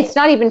 well, it's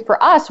not even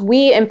for us.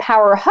 We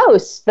empower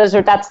hosts. That's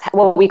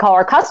what we call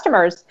our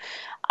customers.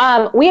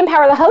 We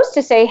empower the host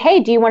to say, hey,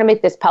 do you want to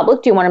make this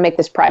public? Do you want to make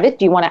this private?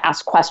 Do you want to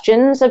ask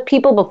questions of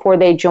people before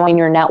they join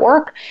your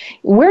network?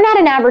 We're not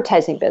an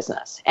advertising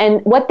business.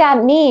 And what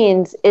that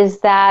means is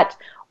that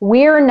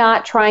we're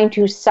not trying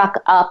to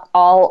suck up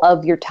all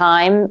of your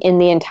time in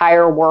the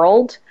entire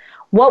world.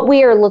 What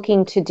we are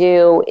looking to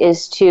do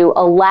is to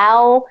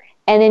allow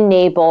and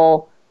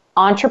enable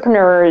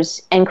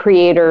entrepreneurs and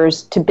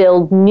creators to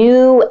build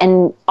new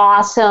and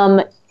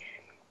awesome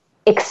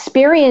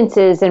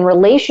experiences and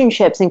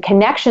relationships and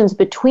connections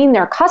between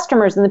their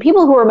customers and the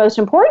people who are most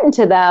important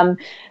to them,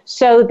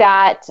 so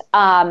that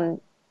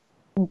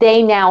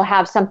they now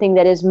have something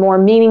that is more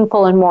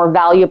meaningful and more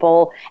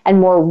valuable and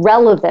more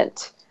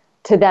relevant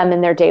to them in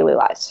their daily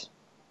lives.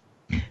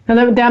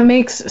 Now that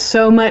makes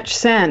so much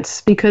sense,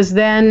 because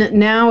then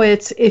now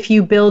it's, if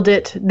you build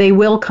it, they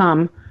will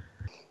come,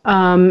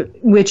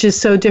 which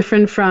is so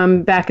different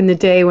from back in the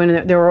day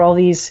when there were all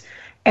these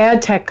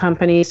ad tech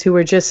companies who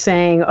were just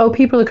saying, oh,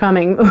 people are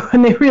coming,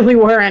 when they really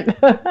weren't.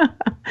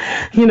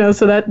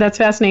 So that's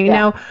fascinating.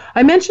 Yeah. Now,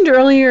 I mentioned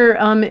earlier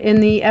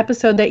in the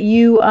episode that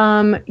you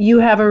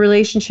have a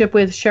relationship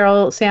with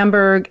Sheryl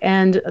Sandberg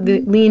and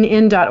the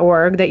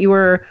leanin.org, that you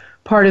were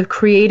part of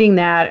creating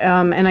that.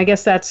 And I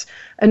guess that's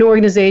an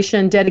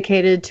organization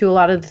dedicated to a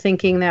lot of the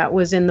thinking that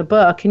was in the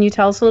book. Can you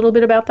tell us a little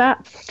bit about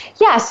that?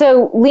 Yeah,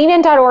 so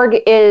leanin.org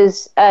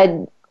is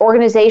an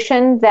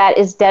organization that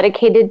is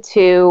dedicated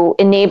to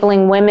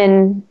enabling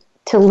women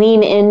to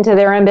lean into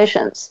their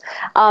ambitions.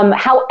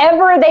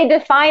 However they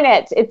define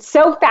it, it's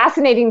so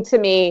fascinating to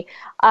me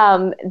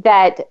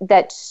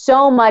that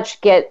so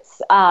much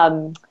gets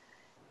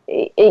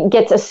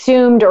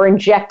assumed or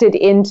injected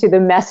into the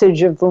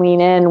message of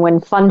Lean In,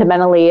 when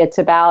fundamentally it's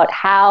about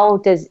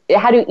how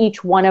do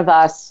each one of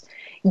us,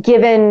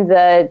 given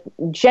the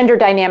gender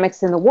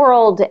dynamics in the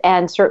world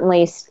and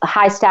certainly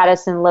high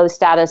status and low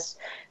status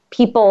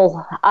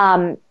people,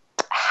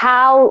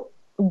 how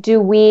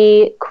do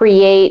we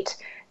create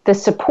the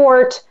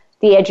support,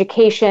 the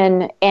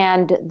education,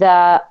 and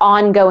the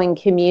ongoing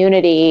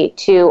community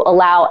to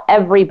allow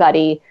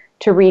everybody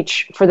to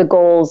reach for the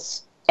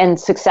goals and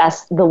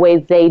success the way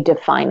they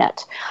define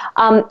it.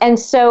 And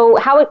so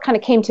how it kind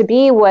of came to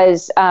be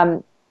was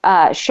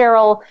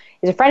Sheryl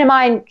is a friend of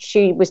mine.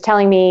 She was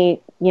telling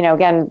me,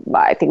 again,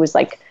 I think it was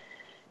like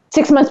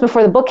 6 months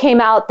before the book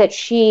came out, that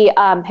she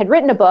had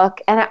written a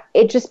book, and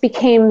it just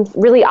became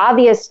really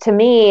obvious to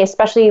me,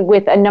 especially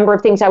with a number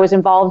of things I was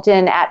involved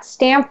in at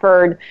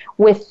Stanford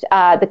with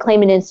the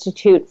Clayman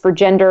Institute for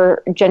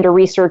Gender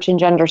Research and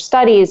Gender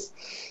Studies,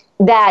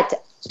 that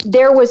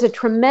there was a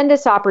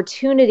tremendous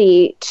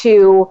opportunity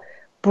to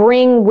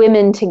bring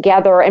women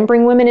together and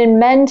bring women and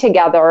men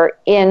together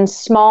in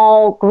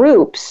small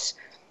groups,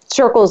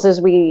 circles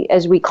as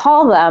we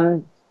call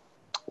them,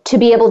 to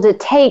be able to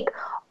take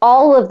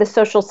all of the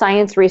social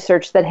science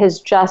research that has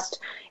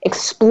just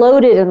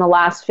exploded in the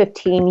last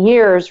 15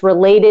 years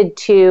related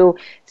to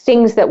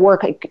things that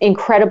work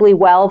incredibly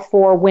well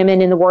for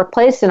women in the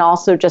workplace and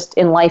also just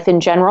in life in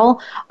general,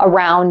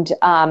 around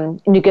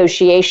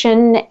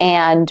negotiation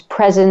and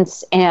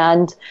presence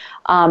and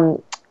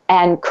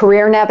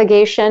career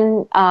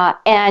navigation,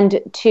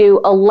 and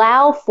to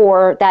allow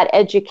for that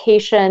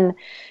education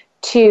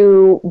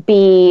to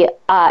be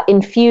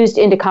infused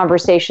into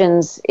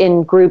conversations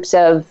in groups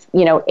of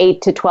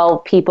 8 to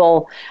 12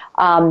 people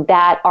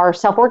that are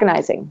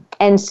self-organizing.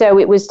 And so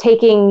it was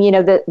taking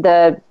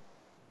the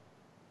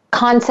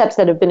concepts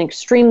that have been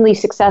extremely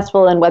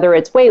successful in whether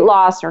it's weight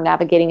loss or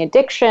navigating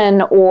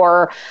addiction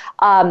or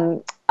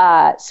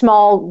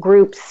small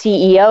group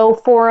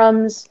CEO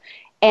forums,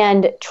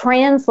 and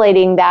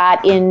translating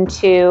that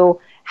into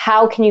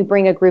how can you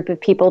bring a group of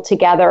people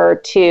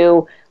together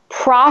to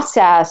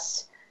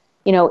process,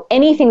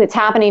 anything that's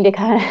happening to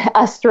kind of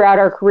us throughout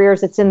our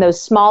careers. It's in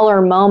those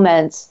smaller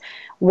moments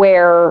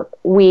where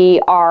we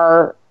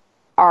are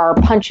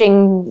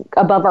punching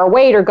above our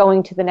weight or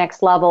going to the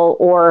next level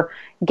or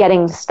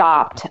getting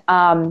stopped.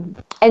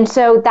 And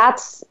so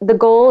that's the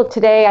goal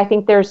today. I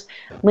think there's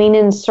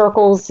lean-in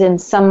circles in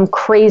some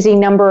crazy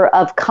number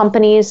of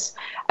companies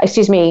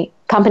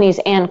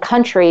and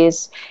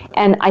countries.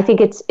 And I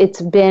think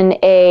it's been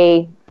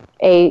a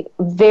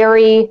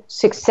very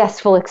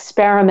successful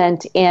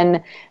experiment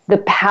in the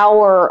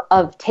power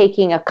of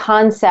taking a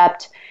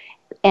concept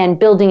and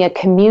building a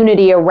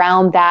community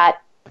around that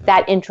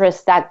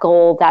interest, that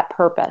goal, that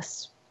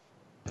purpose.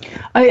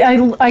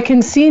 I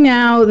can see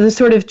now the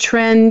sort of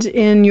trend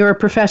in your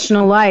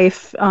professional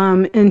life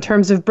in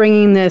terms of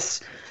bringing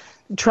this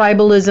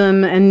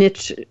tribalism and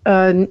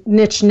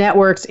niche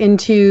networks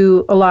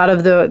into a lot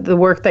of the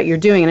work that you're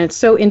doing. And it's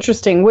so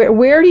interesting.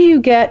 Where do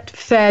you get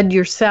fed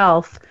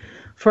yourself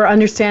for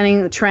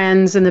understanding the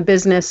trends and the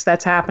business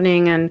that's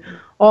happening and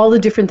all the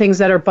different things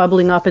that are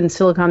bubbling up in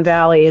Silicon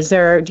Valley?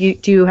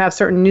 Do you have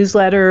certain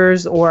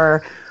newsletters,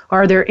 or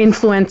are there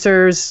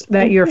influencers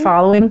that you're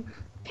following?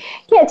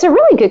 Yeah, it's a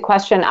really good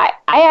question. I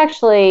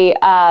actually,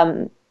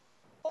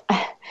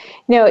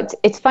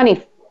 it's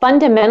funny.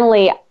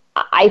 Fundamentally,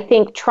 I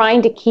think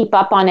trying to keep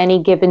up on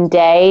any given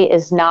day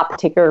is not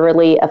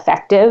particularly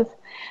effective.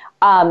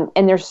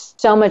 And there's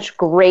so much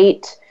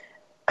great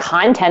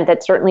content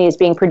that certainly is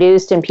being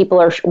produced, and people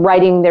are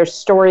writing their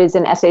stories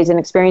and essays and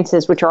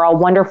experiences, which are all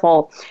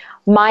wonderful.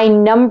 My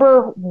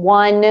number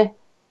one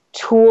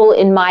tool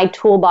in my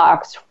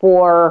toolbox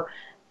for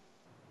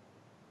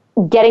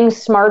getting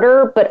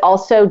smarter, but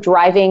also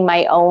driving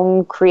my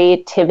own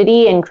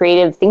creativity and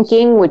creative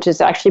thinking, which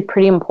is actually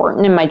pretty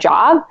important in my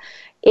job,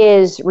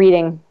 is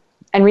reading,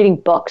 and reading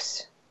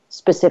books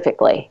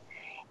specifically.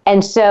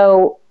 And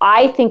so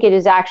I think it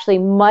is actually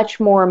much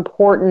more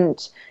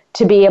important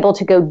to be able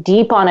to go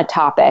deep on a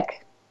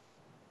topic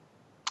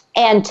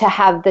and to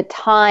have the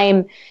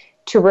time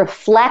to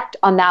reflect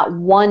on that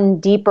one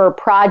deeper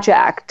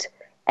project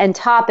and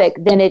topic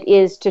than it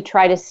is to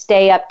try to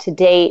stay up to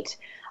date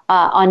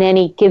on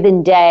any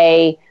given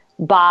day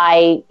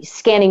by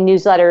scanning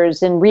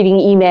newsletters and reading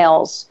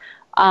emails.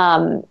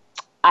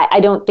 I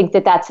don't think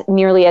that that's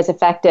nearly as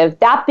effective.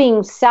 That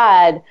being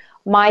said,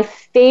 my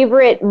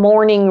favorite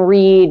morning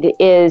read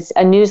is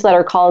a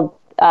newsletter called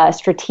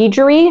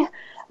Strategery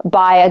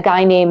by a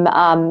guy named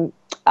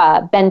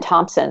Ben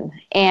Thompson.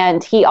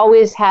 And he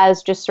always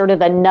has just sort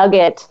of a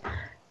nugget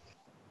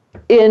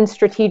in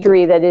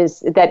Strategery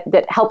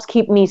that helps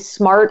keep me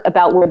smart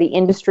about where the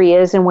industry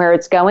is and where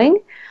it's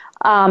going.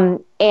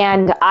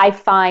 And I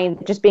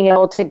find just being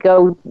able to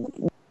go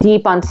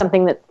deep on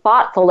something that's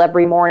thoughtful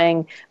every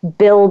morning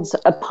builds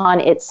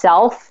upon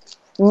itself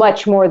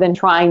much more than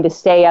trying to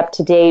stay up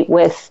to date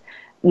with,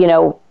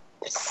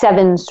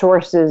 7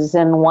 sources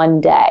in one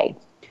day.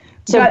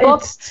 So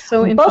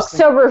books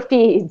over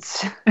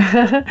feeds.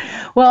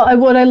 Well,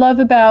 what I love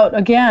about,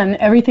 again,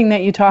 everything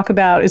that you talk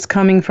about is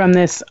coming from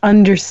this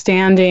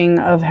understanding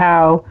of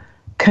how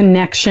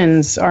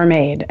connections are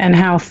made and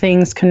how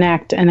things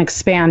connect and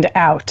expand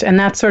out. And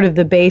that's sort of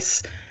the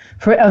base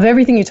of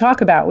everything you talk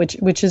about,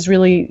 which is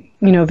really,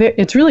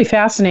 it's really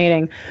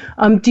fascinating.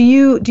 Do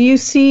you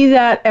see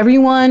that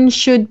everyone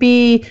should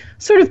be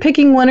sort of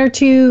picking one or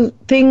two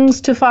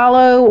things to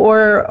follow,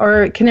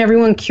 or can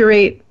everyone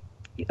curate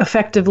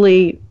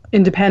effectively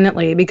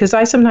independently? Because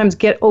I sometimes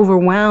get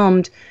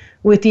overwhelmed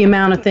with the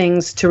amount of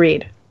things to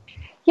read.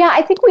 Yeah,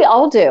 I think we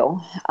all do.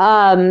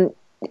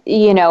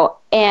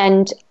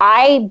 And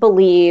I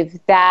believe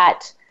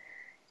that,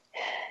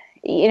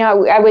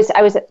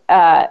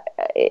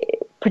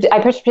 I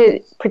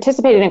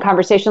participated in a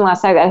conversation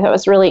last night that I thought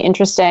was really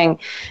interesting,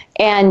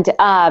 and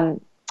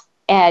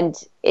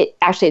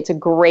it's a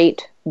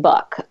great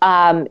book.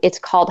 It's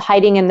called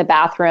Hiding in the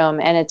Bathroom,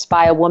 and it's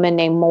by a woman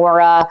named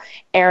Maura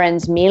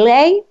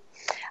Ahrens-Mille.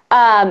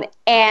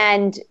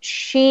 And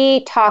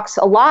she talks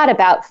a lot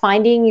about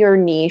finding your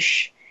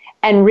niche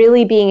and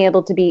really being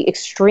able to be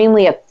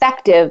extremely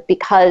effective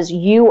because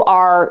you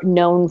are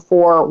known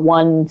for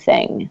one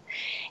thing.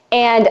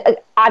 And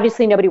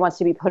obviously nobody wants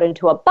to be put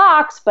into a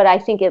box, but I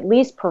think at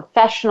least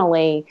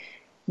professionally,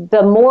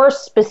 the more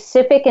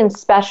specific and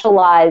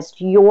specialized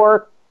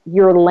your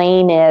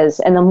lane is,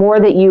 and the more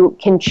that you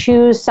can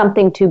choose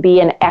something to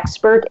be an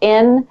expert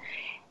in,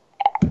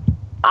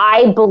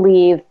 I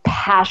believe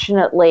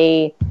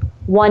passionately,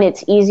 one,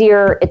 it's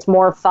easier, it's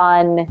more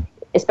fun,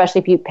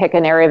 especially if you pick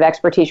an area of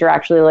expertise you're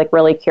actually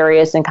really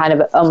curious and kind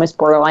of almost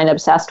borderline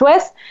obsessed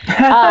with.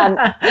 And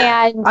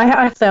I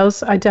have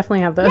those. I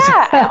definitely have those.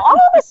 Yeah, all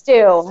of us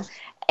do.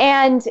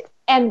 And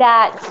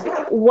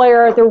that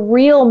where the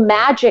real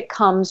magic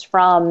comes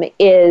from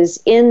is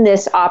in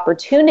this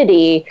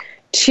opportunity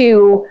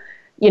to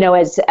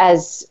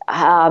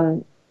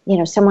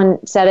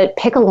someone said it,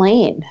 pick a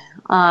lane.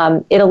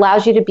 It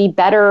allows you to be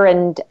better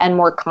and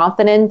more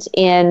confident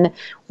in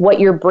what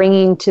you're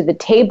bringing to the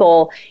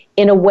table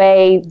in a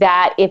way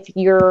that if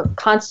you're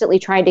constantly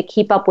trying to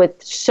keep up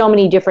with so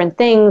many different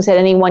things at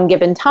any one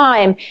given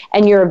time,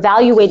 and you're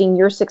evaluating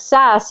your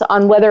success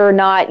on whether or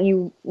not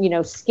you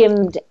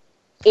skimmed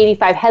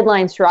 85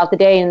 headlines throughout the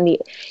day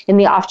in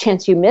the off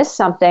chance you miss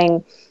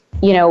something,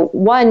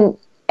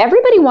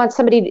 everybody wants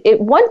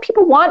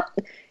people want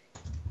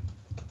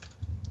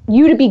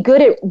you to be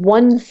good at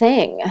one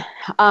thing.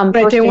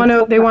 Right. They want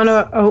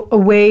a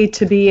way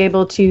to be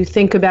able to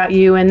think about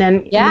you and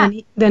then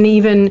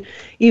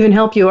even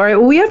help you. All right.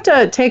 Well, we have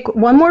to take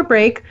one more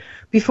break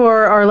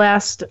before our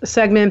last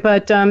segment,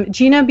 but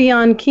Gina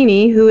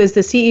Bianchini, who is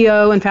the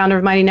CEO and founder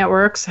of Mighty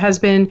Networks, has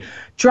been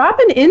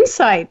dropping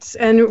insights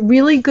and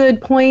really good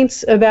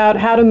points about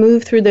how to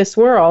move through this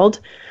world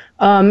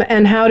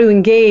and how to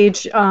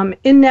engage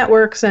in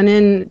networks and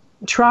in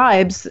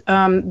tribes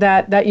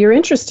that you're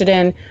interested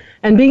in.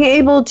 And being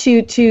able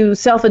to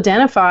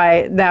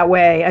self-identify that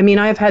way. I mean,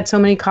 I've had so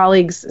many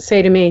colleagues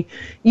say to me,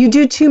 you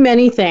do too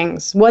many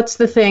things. What's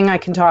the thing I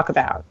can talk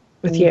about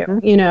with you?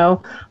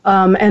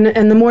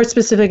 And the more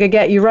specific I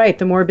get, you're right,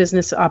 the more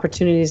business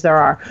opportunities there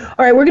are.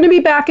 All right, we're going to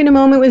be back in a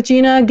moment with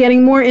Gina,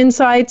 getting more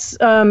insights.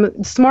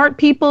 Smart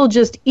people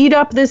just eat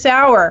up this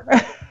hour.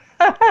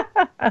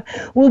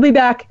 We'll be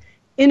back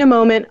in a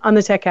moment on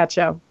the Tech Cat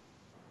Show.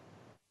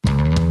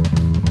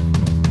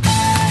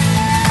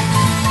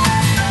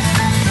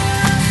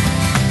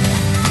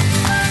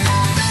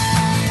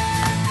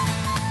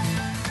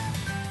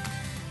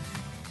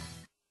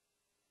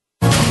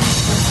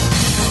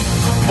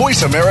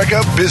 Voice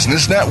America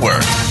Business Network,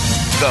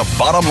 the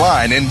bottom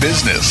line in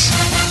business.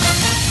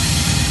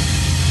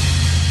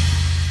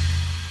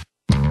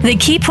 The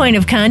key point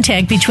of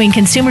contact between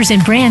consumers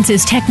and brands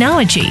is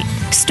technology.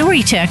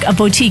 StoryTech, a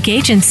boutique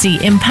agency,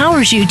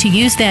 empowers you to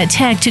use that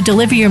tech to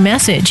deliver your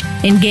message,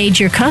 engage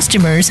your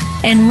customers,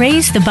 and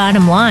raise the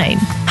bottom line.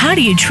 How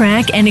do you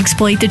track and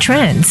exploit the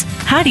trends?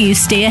 How do you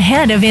stay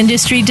ahead of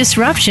industry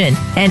disruption?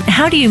 And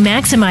how do you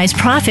maximize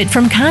profit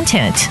from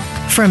content?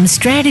 From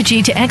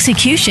strategy to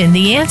execution,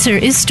 the answer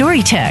is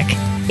StoryTech.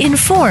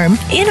 Inform,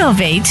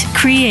 innovate,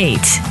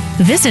 create.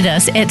 Visit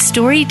us at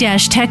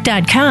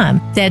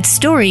story-tech.com. That's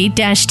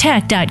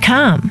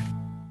story-tech.com.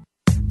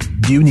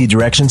 Do you need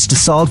directions to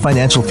solid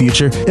financial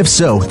future? If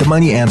so, the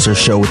Money Answer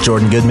Show with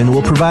Jordan Goodman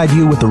will provide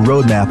you with a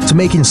roadmap to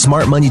making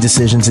smart money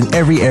decisions in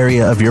every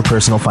area of your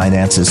personal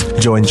finances.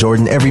 Join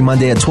Jordan every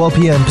Monday at 12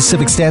 p.m.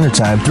 Pacific Standard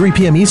Time, 3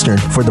 p.m. Eastern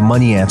for the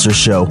Money Answer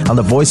Show on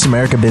the Voice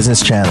America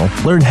Business Channel.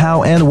 Learn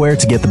how and where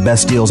to get the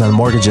best deals on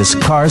mortgages,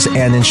 cars,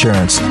 and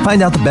insurance.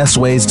 Find out the best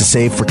ways to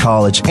save for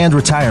college and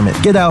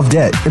retirement. Get out of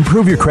debt,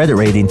 improve your credit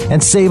rating,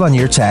 and save on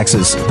your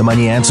taxes. The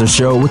Money Answer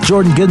Show with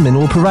Jordan Goodman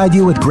will provide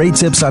you with great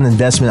tips on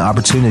investment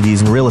opportunities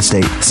in real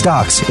estate,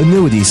 stocks,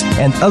 annuities,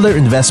 and other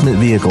investment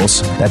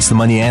vehicles. That's the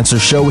Money Answer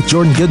Show with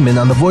Jordan Goodman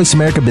on the Voice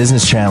America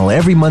Business Channel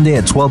every Monday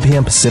at 12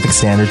 p.m. Pacific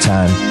Standard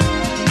Time.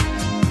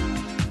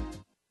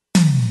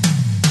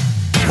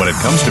 When it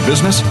comes to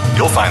business,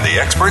 you'll find the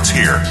experts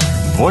here.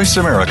 Voice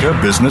America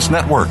Business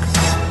Network.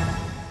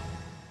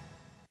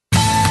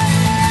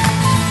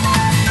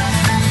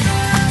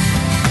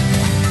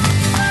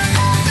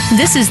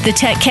 This is the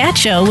Tech Cat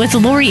Show with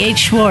Lori H.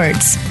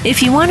 Schwartz.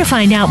 If you want to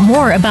find out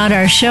more about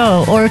our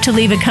show or to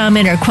leave a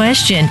comment or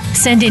question,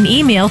 send an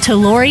email to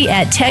Lori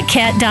at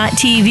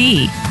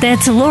techcat.tv.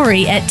 That's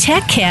Lori at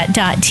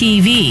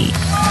techcat.tv.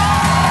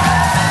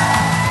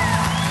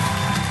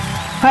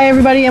 Hi,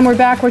 everybody, and we're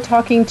back. We're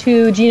talking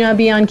to Gina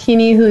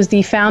Bianchini, who is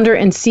the founder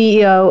and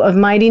CEO of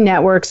Mighty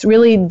Networks,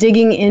 really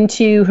digging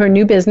into her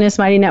new business,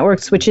 Mighty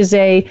Networks, which is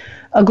a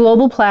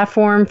global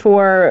platform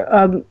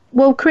for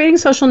creating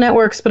social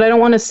networks. But I don't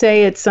want to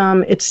say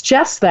it's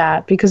just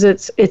that, because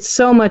it's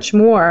so much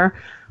more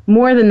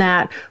than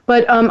that.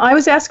 But I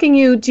was asking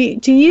you,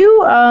 did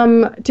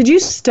you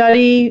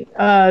study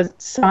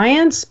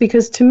science?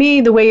 Because to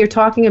me, the way you're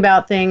talking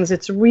about things,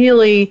 it's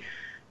really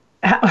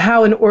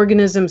how an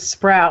organism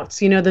sprouts,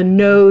 the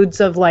nodes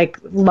of like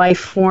life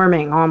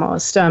forming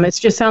almost. It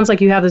just sounds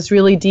like you have this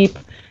really deep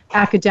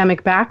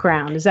academic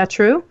background. Is that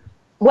true?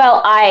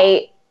 Well,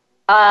 I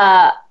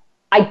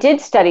did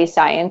study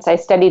science. I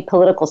studied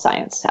political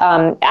science.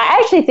 I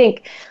actually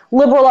think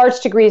liberal arts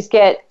degrees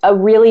get a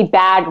really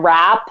bad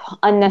rap,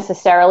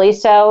 unnecessarily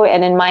so.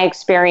 And in my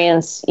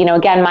experience,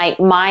 again,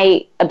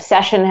 my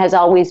obsession has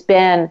always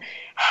been,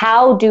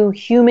 how do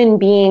human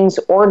beings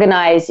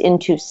organize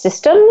into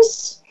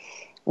systems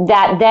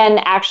that then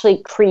actually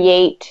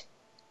create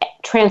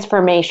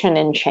transformation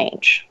and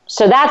change?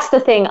 So that's the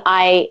thing.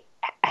 I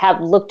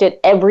have looked at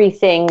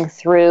everything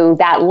through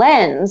that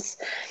lens.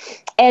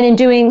 And in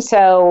doing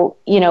so,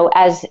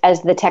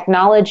 as the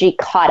technology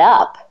caught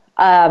up,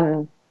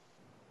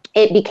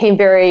 it became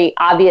very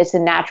obvious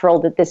and natural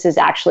that this is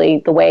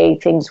actually the way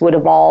things would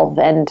evolve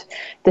and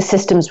the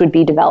systems would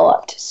be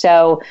developed.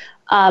 So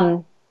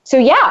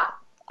yeah,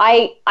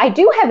 I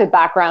do have a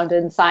background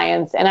in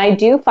science, and I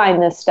do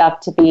find this stuff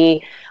to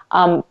be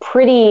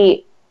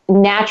pretty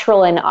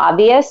natural and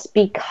obvious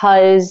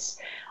because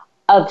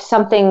of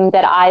something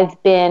that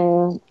I've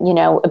been,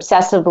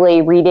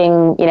 obsessively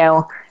reading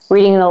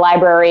in the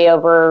library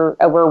over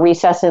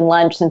recess and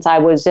lunch since I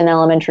was in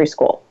elementary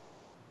school.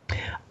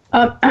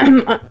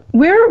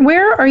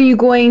 Where are you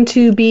going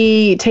to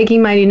be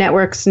taking Mighty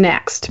Networks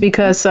next?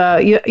 Because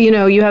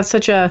you have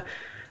such a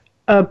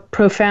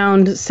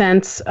profound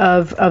sense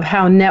of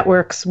how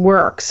networks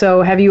work.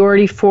 So have you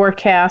already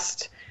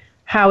forecast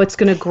how it's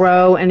going to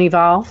grow and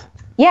evolve?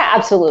 Yeah,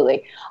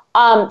 absolutely.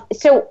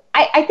 So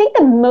I think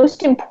the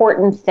most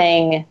important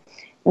thing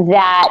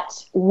that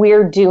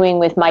we're doing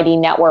with Mighty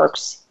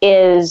Networks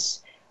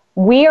is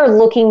we are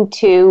looking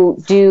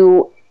to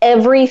do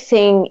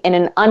everything in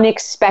an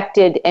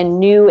unexpected and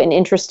new and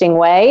interesting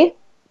way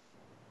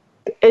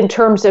in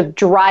terms of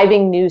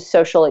driving new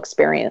social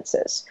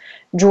experiences,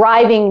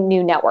 driving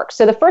new networks.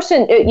 So the first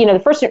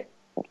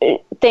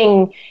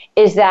thing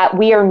is that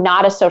we are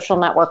not a social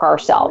network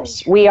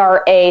ourselves. We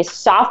are a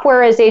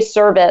software as a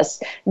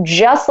service,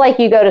 just like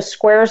you go to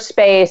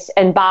Squarespace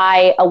and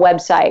buy a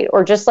website,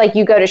 or just like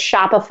you go to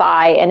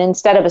Shopify and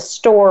instead of a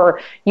store,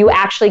 you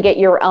actually get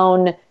your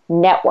own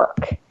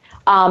network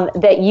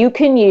that you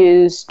can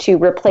use to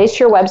replace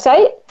your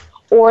website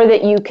or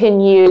that you can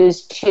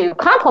use to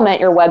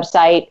complement your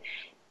website.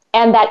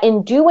 And that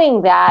in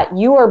doing that,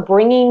 you are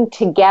bringing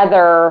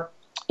together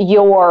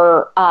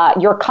your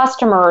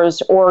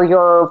customers or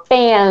your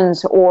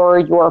fans or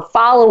your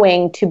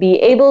following to be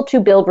able to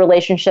build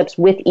relationships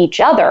with each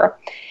other.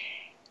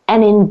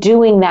 And in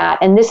doing that,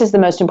 and this is the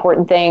most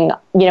important thing,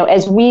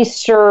 as we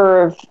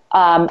serve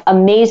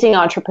amazing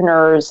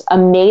entrepreneurs,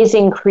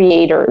 amazing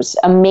creators,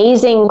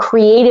 amazing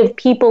creative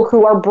people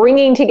who are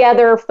bringing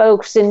together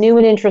folks in new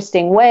and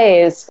interesting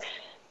ways,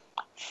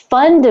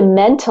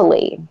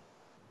 fundamentally,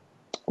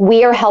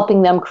 we are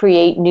helping them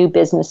create new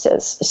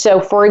businesses.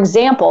 So, for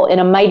example, in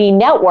a Mighty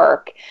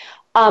Network,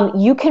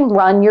 you can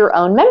run your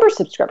own member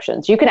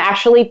subscriptions. You can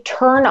actually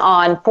turn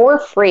on for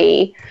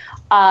free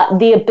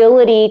the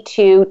ability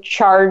to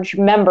charge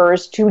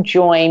members to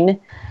join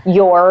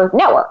your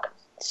network.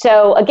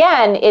 So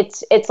again,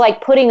 it's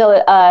like putting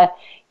a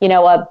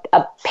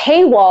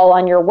paywall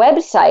on your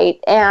website,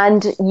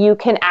 and you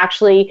can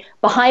actually,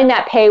 behind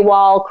that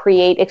paywall,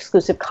 create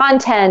exclusive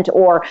content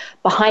or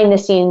behind the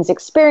scenes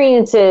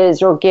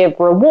experiences or give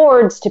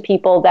rewards to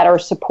people that are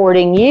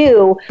supporting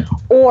you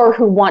or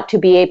who want to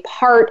be a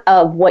part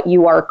of what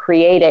you are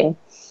creating.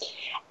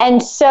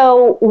 And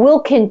so we'll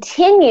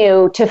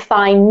continue to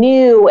find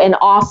new and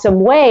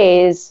awesome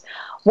ways,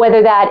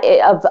 whether that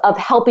of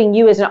helping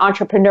you as an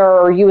entrepreneur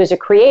or you as a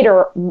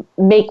creator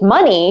make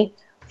money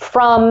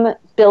from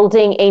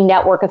building a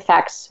network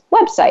effects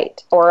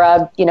website or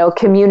a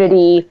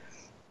community,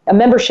 a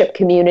membership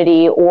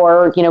community,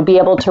 or be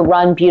able to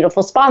run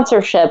beautiful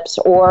sponsorships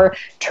or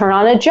turn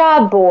on a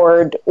job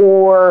board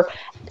or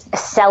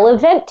sell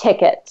event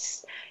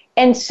tickets.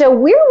 And so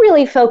we're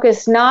really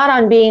focused not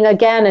on being,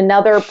 again,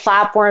 another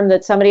platform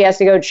that somebody has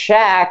to go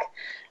check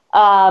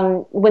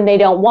when they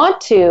don't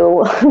want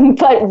to,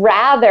 but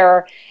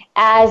rather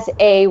as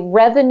a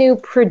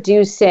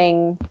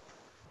revenue-producing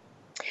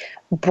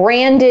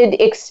branded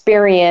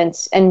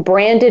experience and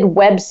branded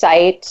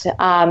website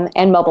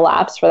and mobile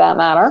apps, for that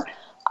matter,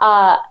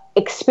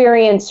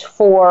 experience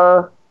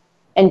for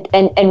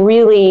and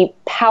really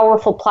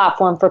powerful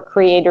platform for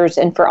creators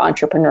and for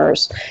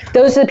entrepreneurs.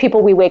 Those are the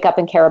people we wake up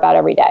and care about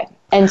every day.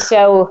 And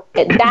so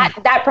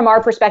that from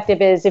our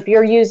perspective is, if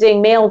you're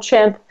using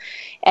MailChimp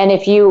and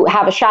if you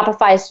have a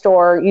Shopify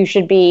store, you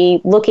should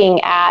be looking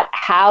at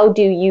how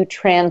do you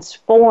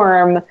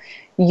transform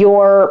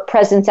your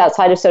presence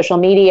outside of social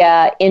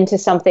media into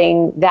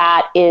something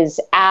that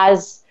is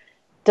as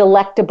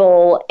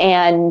delectable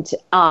and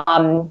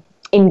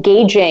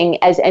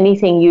engaging as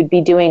anything you'd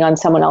be doing on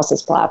someone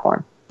else's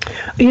platform.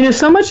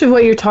 So much of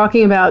what you're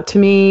talking about to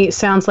me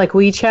sounds like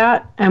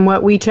WeChat and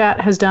what WeChat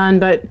has done,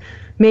 but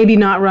maybe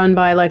not run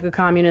by like a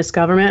communist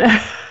government.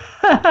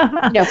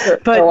 No,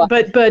 but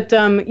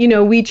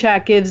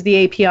WeChat gives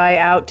the API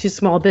out to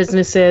small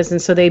businesses,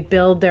 and so they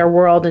build their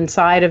world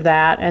inside of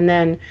that, and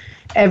then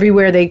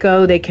everywhere they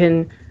go, they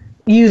can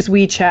use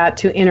WeChat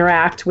to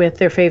interact with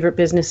their favorite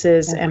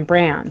businesses and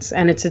brands.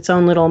 And it's its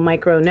own little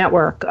micro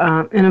network.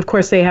 And of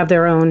course, they have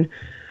their own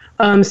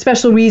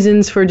special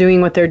reasons for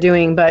doing what they're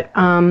doing. But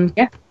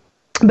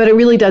but it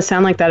really does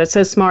sound like that. It's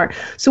so smart.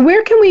 So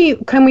where can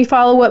we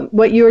follow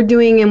what you're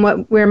doing and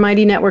where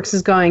Mighty Networks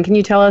is going? Can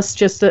you tell us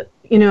just,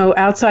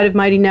 outside of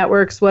Mighty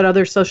Networks, what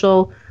other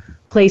social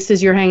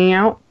places you're hanging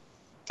out?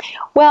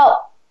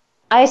 Well,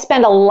 I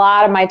spend a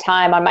lot of my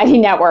time on Mighty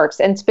Networks,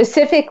 and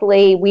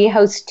specifically, we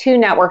host two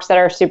networks that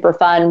are super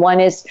fun.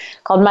 One is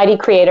called Mighty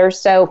Creators,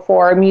 so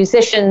for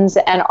musicians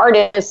and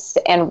artists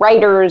and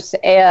writers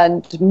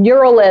and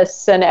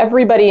muralists and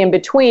everybody in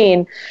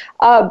between,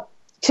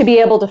 to be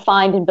able to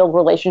find and build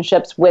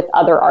relationships with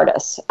other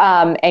artists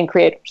and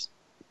creators.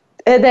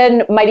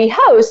 then Mighty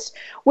Hosts,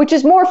 which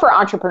is more for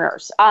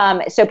entrepreneurs.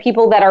 So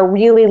people that are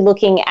really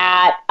looking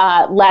at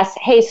less,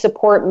 hey,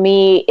 support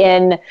me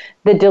in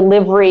the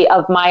delivery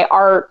of my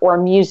art or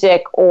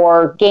music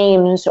or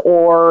games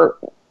or,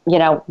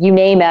 you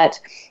name it,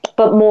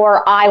 but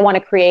more, I want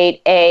to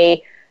create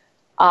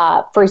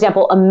for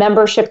example, a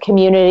membership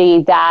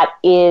community that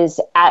is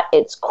at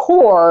its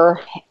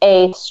core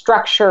a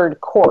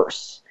structured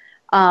course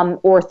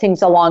or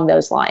things along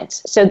those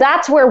lines. So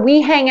that's where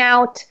we hang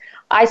out.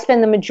 I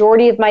spend the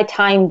majority of my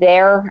time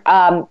there.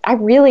 I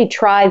really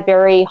try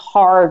very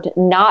hard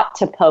not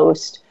to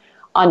post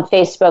on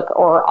Facebook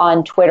or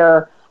on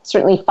Twitter.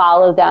 Certainly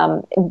follow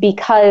them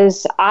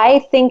because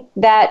I think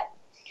that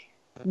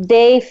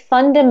they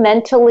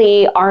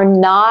fundamentally are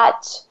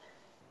not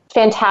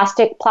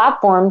fantastic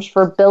platforms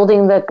for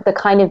building the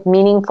kind of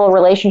meaningful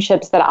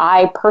relationships that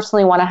I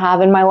personally want to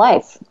have in my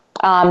life.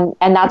 And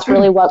that's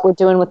really what we're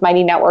doing with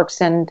Mighty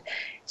Networks, and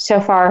so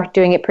far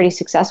doing it pretty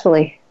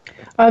successfully.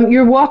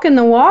 You're walking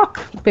the walk,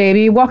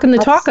 baby. Walking the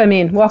talk,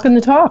 walking the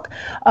talk.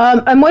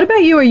 And what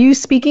about you? Are you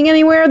speaking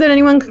anywhere that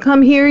anyone can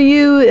come hear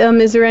you?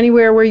 Is there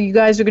anywhere where you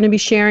guys are going to be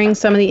sharing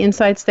some of the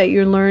insights that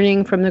you're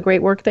learning from the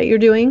great work that you're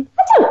doing?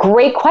 That's a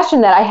great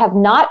question that I have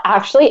not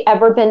actually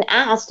ever been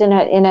asked in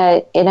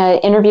a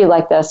interview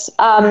like this.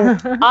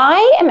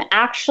 I am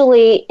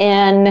actually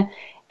in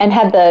and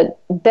had the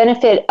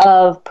benefit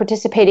of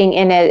participating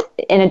in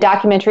a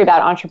documentary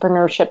about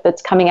entrepreneurship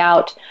that's coming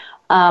out.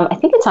 I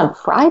think it's on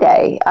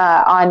Friday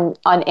on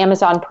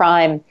Amazon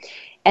Prime.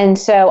 And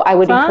so I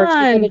would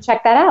encourage people to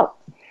check that out.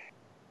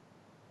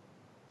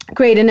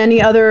 Great. And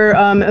any other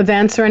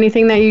events or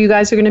anything that you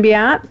guys are going to be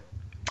at?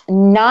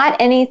 Not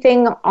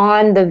anything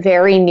on the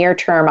very near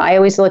term. I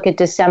always look at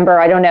December.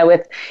 I don't know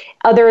if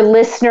other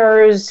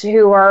listeners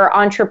who are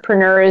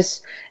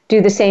entrepreneurs do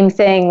the same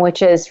thing,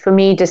 which is, for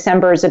me,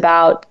 December is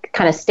about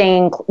kind of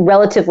staying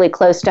relatively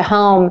close to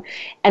home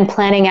and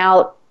planning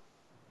out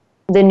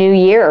the new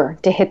year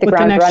to hit the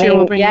ground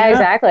running. Yeah,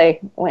 exactly.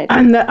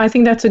 I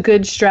think that's a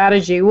good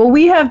strategy. Well,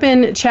 we have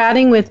been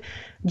chatting with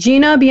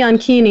Gina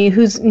Bianchini,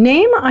 whose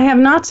name I have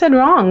not said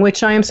wrong,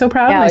 which I am so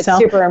proud of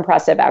myself. It's super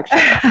impressive,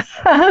 actually.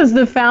 As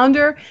the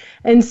founder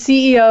and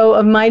CEO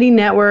of Mighty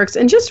Networks,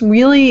 and just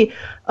really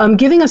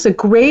giving us a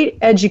great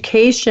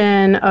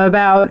education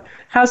about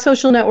how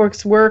social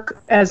networks work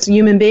as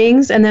human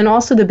beings, and then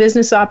also the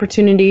business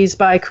opportunities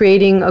by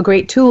creating a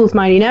great tool with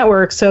Mighty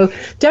Networks. So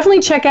definitely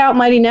check out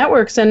Mighty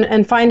Networks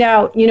and find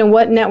out,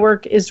 what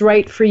network is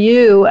right for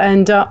you.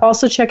 And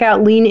also check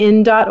out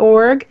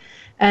leanin.org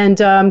and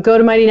go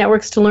to Mighty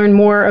Networks to learn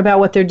more about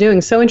what they're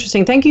doing. So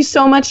interesting. Thank you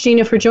so much,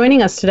 Gina, for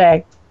joining us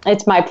today.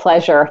 It's my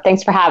pleasure.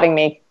 Thanks for having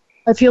me.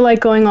 I feel like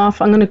going off.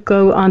 I'm going to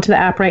go onto the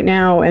app right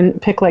now and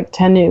pick like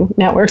 10 new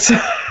networks. Just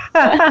pick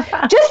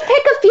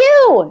a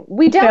few.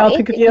 I'll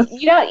pick a few.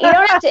 You don't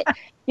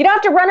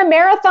have to run a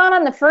marathon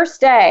on the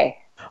first day.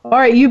 All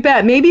right, you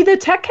bet. Maybe the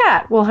Tech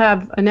Cat will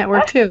have a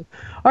network too.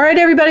 All right,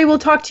 everybody. We'll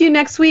talk to you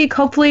next week,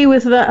 hopefully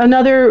with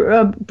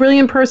another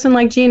brilliant person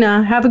like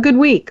Gina. Have a good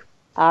week.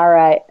 All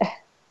right.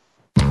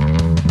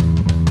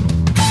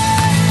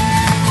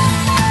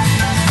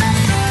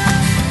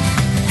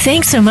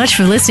 Thanks so much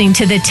for listening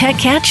to the Tech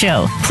Cat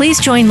Show.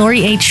 Please join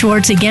Lori H.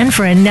 Schwartz again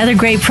for another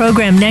great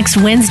program next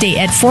Wednesday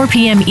at 4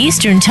 p.m.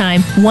 Eastern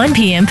Time, 1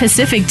 p.m.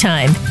 Pacific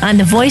Time on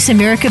the Voice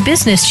America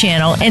Business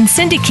Channel and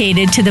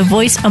syndicated to the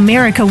Voice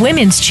America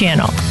Women's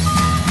Channel.